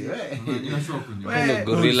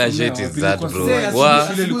gorilla shit is that bro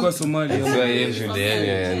ilikuwa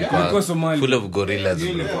Somalia full of gorillas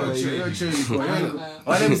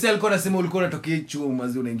wale msee alikuwa anasema ulikuwa unatokea chuo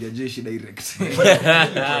mazi unaingia jeshi direct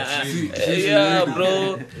yeah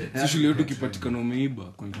bro shule yetu kipatikana umeiba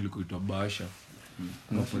kwa kulikoitwa basha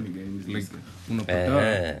like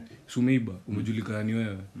unapata umeiba umejulikana ni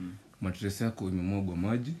wewe mattress yako imemwagwa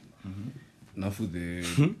maji nafu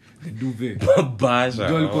the duvet basha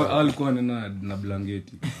alikuwa na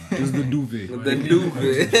blanketi it was the duvet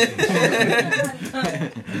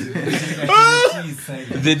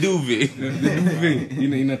the duvet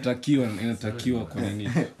inatakiwa kwa nini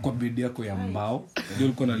kwa bedi yako ya mbao ndio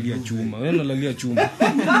ulikuwa unalia chuma wewe unalalia chuma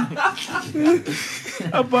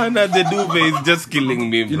hapana the duvet is just killing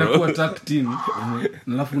me bro inakuwa tucked in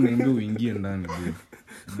alafu unaambia uingie ndani bro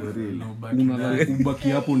unabaki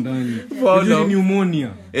hapo ndani ni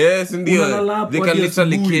pneumonia yes ndio they can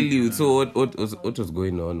literally kill you so what was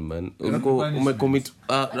going on man umecommit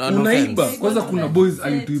unaiba kwanza kuna boys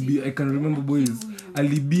alituibia I can remember boys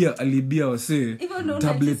alibia wasee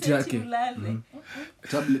tablet yake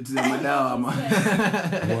tablet ya madawa ama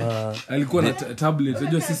alikuwa na tablet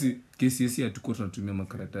unajua sisi KCSE hatukuwa tunatumia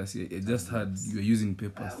makaratasi I just had you are using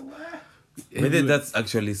papers. Maybe that's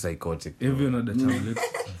actually psychotic. Everyone had a tablet.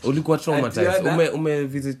 Ulikuwa traumatized. Ume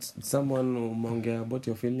visit someone umeongea about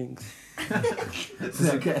your feelings.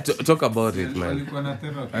 Talk about it, man.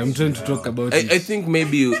 I'm trying to talk about it. I think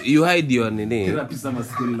maybe you hide your name. Therapy summer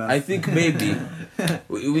school last. I think maybe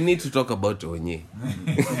we need to talk about Onye.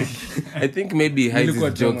 I think maybe he hides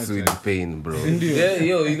his jokes with pain, bro. Yeah,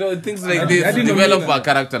 you know things like this develop a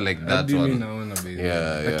character like that one.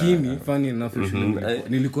 Yeah. Lakini funny enough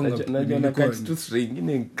nilikuwa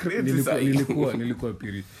nilikuwa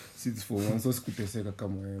pili sits for one so sikuteseka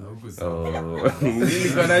kama wewe.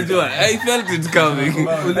 Nilikuwa najua I felt it coming.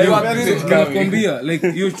 Nakwambia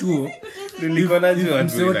like hiyo chuo nilikuwa najua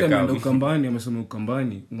msote anaenda Ukambani amesoma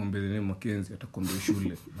Ukambani ngombe lene Mackenzie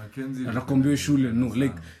atakwambia shule no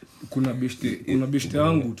like kuna beshte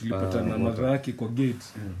yangu tulipata na madha yake kwa gate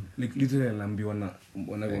like literally anaambiwa na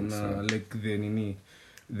like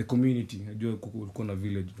the community najua kulikuwa na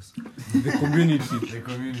villages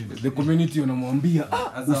the community wanamwambia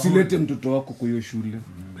usilete mtoto wako kwa hiyo shule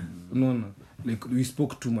unaona like we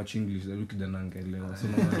spoke too much English that kijana angeelewa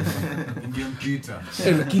ingemkita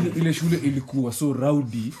lakini ile shule ilikuwa so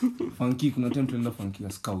rowdy funky kuna time tulienda funky ya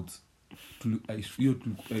scouts hiyo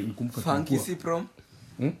nikumbuka funky si prom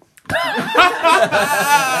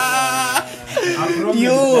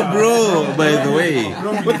Yo, bro, by the way,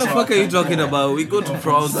 what the fuck are you talking about? We go to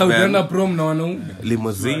proms, Sasa unaenda man. prom na wanaume.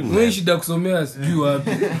 Limousine. Wewe shida kusomea sijui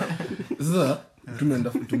wapi. Sasa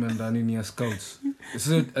tumeenda nini ya scouts.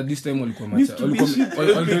 So at this time walikuwa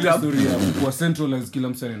walitoa story ya kwa centralize kila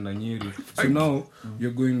mtu anaenda Nyeri. So now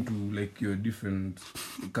you're going to like your different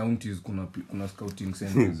counties kuna scouting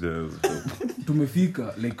centers.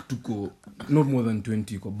 Tumefika like tuko not more than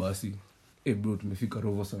 20 kwa basi. Bro tumefika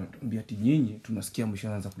Rovo sana. Tuambia ati nyinyi tunasikia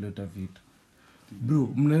mshaanza kuleta vita. Bro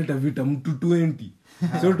mnaleta vita mtu 20.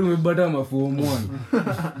 So tumebata maform 1.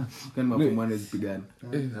 Kan maform 1 zipigana.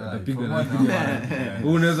 Atapiga.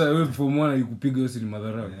 Unaweza wewe form 1 ikupiga hiyo si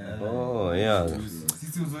madhara. Oh, yeah.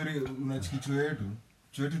 Sisi uzuri unachikicho yetu.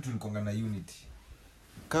 Chetu tulikonga na unity.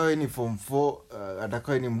 Kawe ni form 4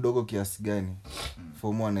 atakawe ni mdogo kiasi gani?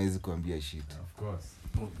 Form 1 haizi kuambia shit. Of course.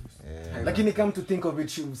 Lakini come to think of it,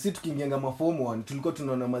 si tukiingianga maform 1 tulikuwa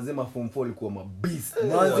tunaona mazema form 4 walikuwa mabeast.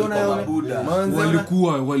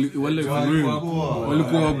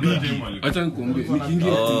 Walikuwa wabigi. Acha nikwambie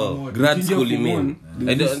nikiingia grad school you mean?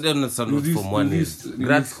 I don't understand what form 1 is.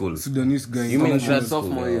 Grad school. Sudanese guy. You mean grad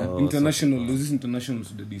sophomore year? International, this is international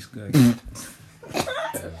Sudanese guy.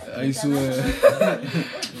 I swear.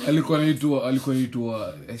 alikuwa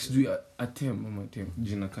anaitwa sijui atem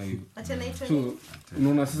jina kai. So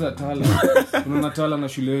unaona sasa Tala na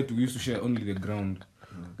shule yetu we used to share only the ground.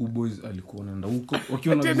 Boys alikuwa anaenda huko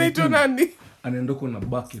wakiwa na anaenda huko na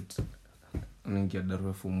bucket anaingia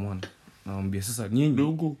darua form 1 naambia sasa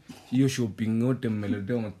nyinyi hiyo shopping yote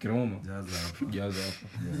mmeletewa makiroma jaza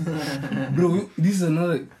hapa. Bro this is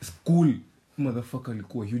another school motherfucker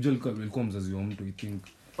alikuwa alikuwa mzazi wa mtu I think.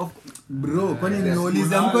 Bro kwani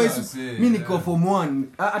niuliza mko mimi niko form 1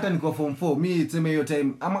 hata niko form 4 mimi tuseme hiyo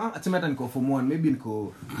time ama tuseme hata niko form 1 maybe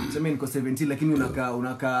niko 17 lakini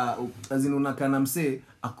unakaa na msee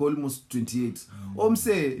ako almost 28.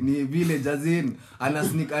 Msee ni village azin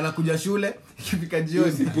anakuja shule ikifika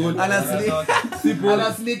jioni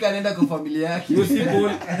anasneak anaenda kwa familia yake.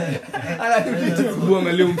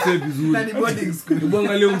 Angalia msee vizuri. Ni boarding school.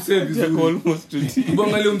 Angalia msee vizuri. Almost 20.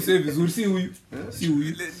 Angalia msee vizuri si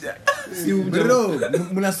huyu. Bro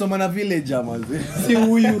mnasoma na villager manzi. Si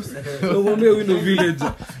huyu. Ngombe huyu no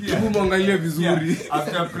villager. Hebu muangalie vizuri.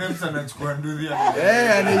 After preps anachukua nduthi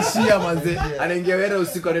anaishia manzi. Anaingia wera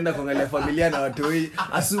usiku anaenda kuangalia familia na watu hii.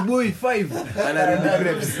 Asubuhi 5 anarudi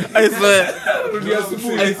preps. I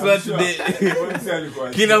swear today.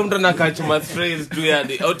 Kila mtu anakatch my phrase tu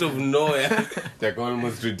yani out of nowhere. Like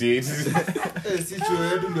almost 28. Si chuo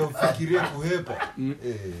yetu ndio fikirie kuhepa.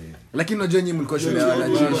 Lakini unajua nyinyi mlikuwa shule ya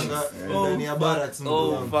wanajeshi. Ni ya barracks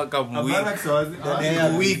Oh fuck up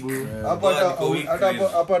week. week.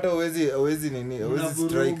 Hapo hata uwezi nini? Uwezi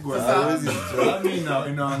strike.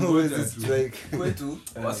 Uwezi strike. Kwetu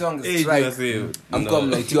wase wange strike. Amko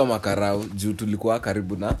mnaitiwa makarao juu tulikuwa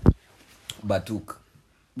karibu na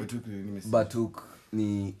Batuk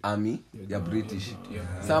ni army ya British.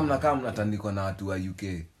 Sasa mnakaa mnatandikwa na watu wa UK.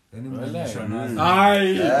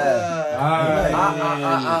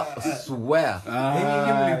 Swear.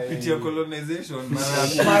 mlipitia colonization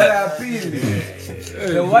Mara ya pili.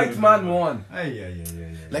 The white man won.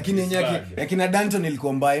 Lakini yakina Danton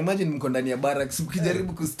ilikuwa mbaya. Imagine mko ndani ya barracks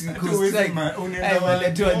mkijaribu kustrike.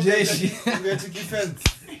 Waletewa jeshi. Ungetiki fence.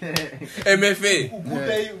 MFA.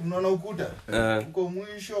 Ukuta hii unaona ukuta. Uko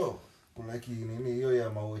mwisho. Kuna nini hiyo ya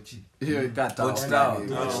mawochi. Hiyo ikata.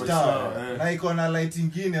 Na iko na light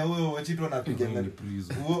nyingine huyo wochi tu anapiga ngani.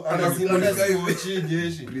 Huo anasimulika hiyo wochi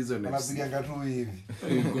jeshi. Anapiga ngatu hivi.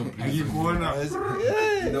 Akikuona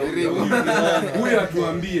Huyu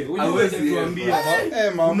atuambie.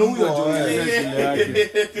 Mambo shule yake.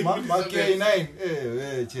 Maki 9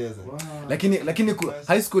 wewe cheza. Lakini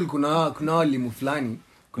high school kuna walimu fulani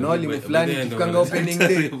ikifika opening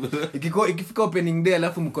day ikifika opening day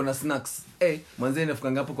alafu mko na snacks manze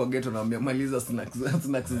nafika hapo kwa gate naambia maliza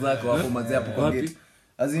snacks zako hapo manze hapo kwa gate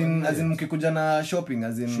as in mkikuja na shopping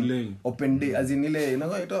as in open day as in ile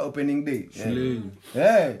inaitwa opening day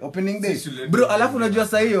opening day bro alafu unajua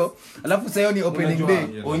saa hiyo ni opening day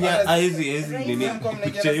Onya hizi nini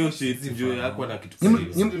picture hiyo shit juu yako na kitu.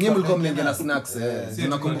 Nyinyi mlikuwa mnaingia na snacks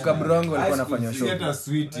tunakumbuka bro wangu alikuwa anafanya shopping hata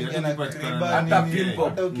sweet Hata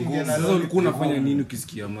pimple. Sasa ulikuwa unafanya nini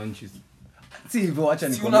ukisikia Manchester? si hivyo acha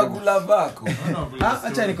nikwambie. Unakula vako.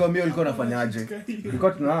 Acha nikwambie ulikuwa unafanyaje.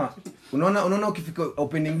 Ulikuwa unaona ukifika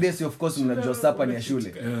opening day of course mnajua sapa ni ya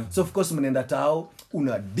shule. So of course mnaenda tao,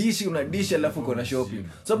 unadishi alafu uko na shopping.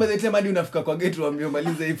 So by the time hadi unafika kwa gate uambie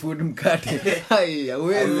maliza hii food mkate. Hai,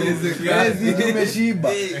 huwezi tumeshiba.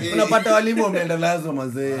 Unapata walimu wameenda lazo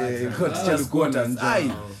mazee. Teachers quarters.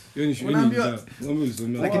 Hai. Hiyo ni shule Unaambiwa- ngombe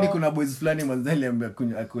ulisomea. lakini kuna boys fulani mwanzali ambaye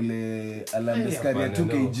akule alameskari ya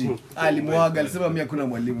 2 kg alimwaga, alisema mimi hakuna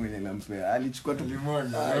mwalimu mwenye nampea, alichukua tu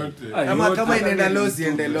kama inaenda loss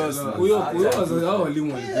iende loss. Huyo hao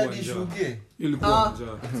walimu walikuwa njaa. Ilikuwa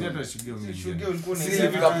njaa. Si hata shughuli Shughuli ulikuwa Si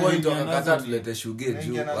ilifika point wakakataa tulete shughuli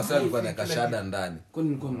juu wasa alikuwa na kashada ndani. Kwani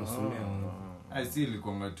mlikuwa mnasomea? si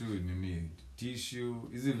ilikuwa tu nini tissue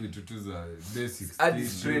hizi vitu tu za basics Hadi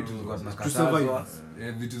tissue, spray tulikuwa To tunakatazwa.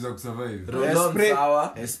 survive. vitu za kusurvive Roll-on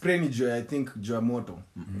sawa. Spray ni juu I think juu ya moto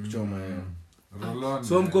kuchoma roll-on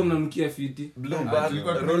So mko mnamkia fiti? Blue Ah, band.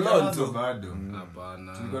 tulikuwa Roll-on tunaanza tu. bado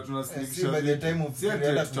Hapana. tulikuwa Si tunaslimisha by the time si ufikiria ati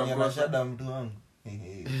hata tutakuwa- kunyana shada mtu wangu.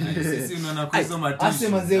 sisi unaona kusoma ase tissue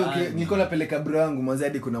manze Ai, niko napeleka bro yangu manze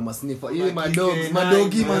hadi kuna masnifa hii Makike,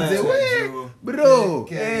 madogi nine, manze man. we bro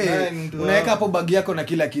Nine, mtu unaweka hapo bag yako na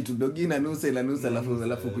kila kitu dogi na nusa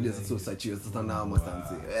alafu kuja sasa usachio sasa na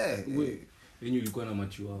masanzi We, yenyu ilikuwa na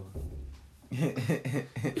machiwawa.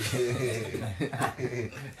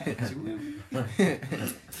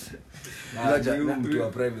 Mtu wa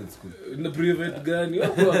private school. Na private gani?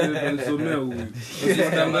 Wako alisomea huyu.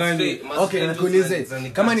 Usidanganye. okay nakuulize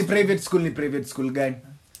kama ni private school gani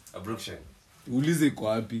Uulize iko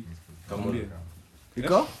wapi? Kamulia.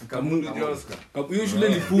 iko Hiyo shule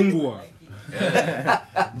ilifungwa.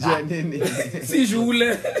 ja nini Si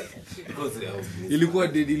shule.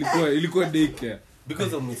 Ilikuwa daycare.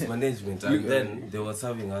 Because of mismanagement, and then they were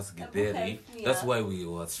serving us githeri. That's why we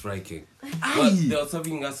were striking. Well, they were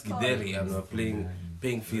serving us githeri and we were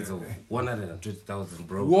paying fees of 120,000,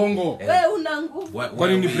 bro. Uongo. Wewe una nguvu.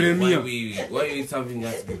 Kwani ni premier? Why are you serving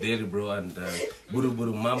us githeri, bro? And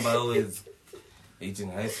Buru Mamba always eating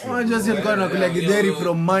ice cream. unajua sisi tulikuwa tunakula githeri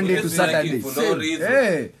from Monday to Because we like Saturday it for no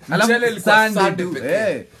reason. alafu Mchele ilikuwa Sunday Sunday tu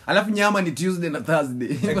pekee. alafu nyama ni Tuesday na Thursday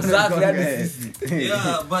Exactly, hadi sisi.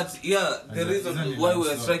 Yeah, but the reason why we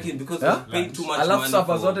were striking because we paying too much Alafu money sapa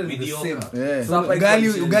for zote ni the mediocre. same. Sapa ugali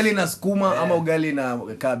iko ugali na sukuma ama ugali na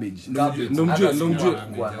cabbage Ndo mjue.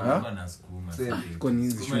 Kulikuwa na sukuma Kwa nini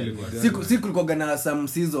hizi shule ni gani? siku kulikuwa na some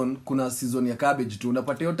season kuna season ya cabbage tu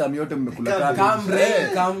unapata hiyo time yote mmekula cabbage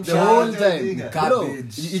Kambre, the whole time Cabbage. Bro,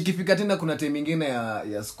 ikifika tena kuna time nyingine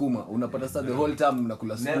ya sukuma unapata sasa the whole time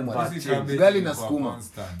mnakula sukuma ugali na sukuma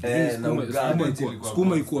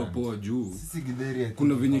Sukuma ikuwa poa juu. Sisi githeri ya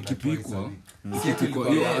Kuna venye kipikwa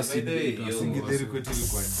hiyo acid githeri kwetu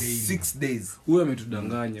ilikuwa daily 6 days. huyu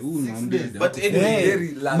ametudanganya huyu naambia But anyway, Githeri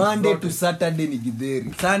lunch Monday zote. to Saturday ni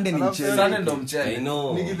githeri Sunday ni mchele Sunday ndo I mchele.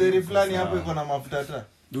 know. ni githeri fulani hapo iko na mafuta hata.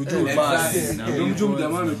 ndio mjuu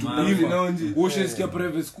mjamaa ametupima ushesikia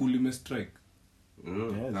private school imestrike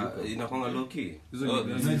Inakuanga low key.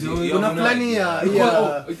 kuna fulani ya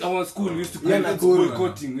our school used to Yeah, call it Nakuru.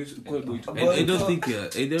 boycotting. We used to call it boycotting.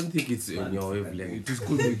 I don't think it's on your wavelength. It is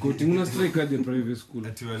called boycotting. Una strike at the private school.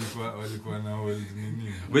 ati walikuwa na old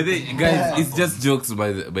nini But guys, it's just jokes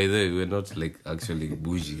by the way. We're not like actually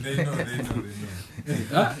bougie. they know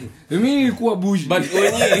Mimi ilikuwa bush. But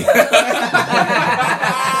only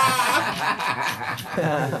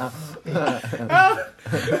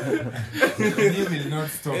you will not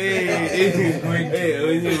stop only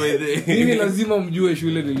by the Mimi lazima mjue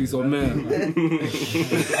shule nilisomea.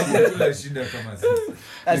 kula shida kama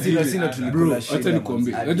sisi sina tulikula Acha shida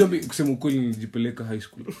nikwambie. Unajua kusema ukweli nilijipeleka high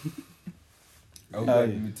school. Au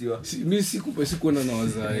kuadmitiwa. Mimi sikuenda na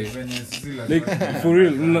wazae. venye sisi Like for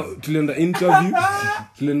real, tulienda interview.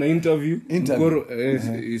 Mkoro,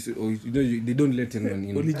 they don't let anyone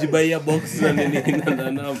in. ulijibaia box na nini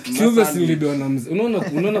na Silver nilibewa na mzee.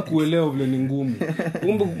 Unaona kuelewa vile ni ngumu.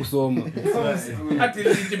 Kumbe kusoma. ati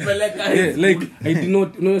ulijipeleka. Yeah, like I did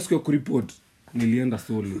not siku ya kureport nilienda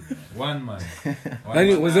solo. one man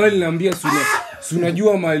Yaani wazee waliniambia si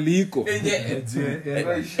unajua mahali iko.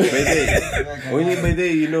 Only by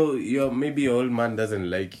the you know maybe your old man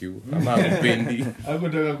doesn't like you. Ama hakupendi.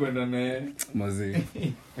 hakutaka kwenda naye Mazee.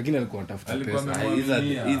 Lakini alikuwa anatafuta alikuwa pesa.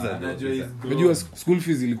 amemwaminia Either anajua is Unajua school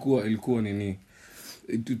fees ilikuwa nini?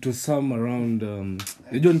 It was some around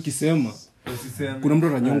unajua nikisema kuna mtu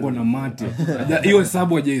ananyongwa na mate. Hiyo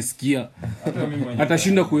hesabu hajaisikia.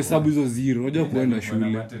 Atashinda kuhesabu hizo zero. Unajua kuenda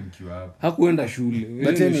shule. Hakuenda shule.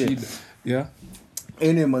 But Hiyo ni anyway. shida. Yeah.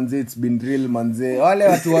 Anyway, manze it's been real manze wale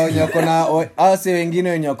watu wenye wako na ase wengine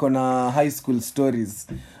wenye wako na high school stories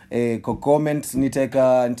kwa comment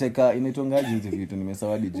nitaweka inaitwangaje hizo vitu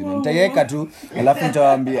nimesawadi jina nitaweka tu alafu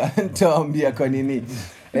nitawaambia kwa nini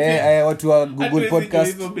watu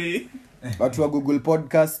wa Google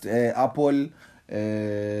podcast Apple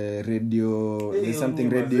radio there's something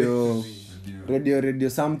radio radio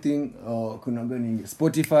something kuna gani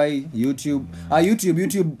Spotify, YouTube.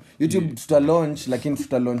 YouTube tuta launch, lakini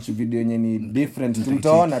tuta launch video yenye ni different.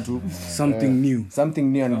 Tutaona tu something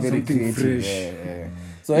new and very creative. Fresh.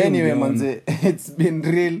 So anyway manze, it's been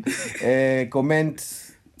real. Comment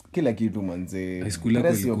kila kitu manze.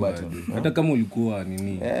 Press your button. Hata kama ulikuwa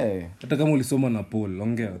nini? Hata kama ulisoma na Paul,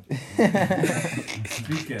 ongea.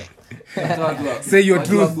 Speaker. Say your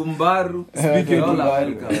truth. Gumbaru. Speak your truth.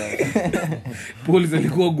 Paul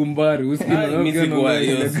alikuwa Gumbaru. Usikiongea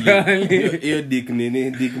hiyo dick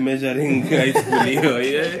nini? Dick measuring high school hiyo.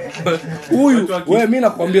 Huyu, wewe mimi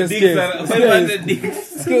nakwambia sikia.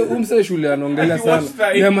 Sikia umse shule anaongelea sana.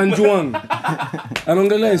 Ya Manjuang.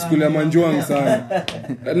 Anaongelea shule ya Manjuang sana.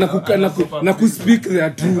 Na ku speak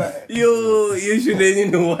their truth. You should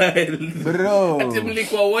in wild. Bro. Ati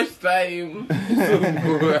mlikuwa watch time.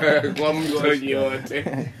 Kwa mtu yote.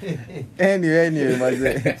 Anyway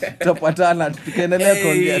maze. Tupatana tukiendelea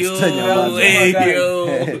kuongea tutanyamaza.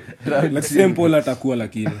 Like simple atakuwa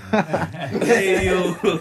lakini.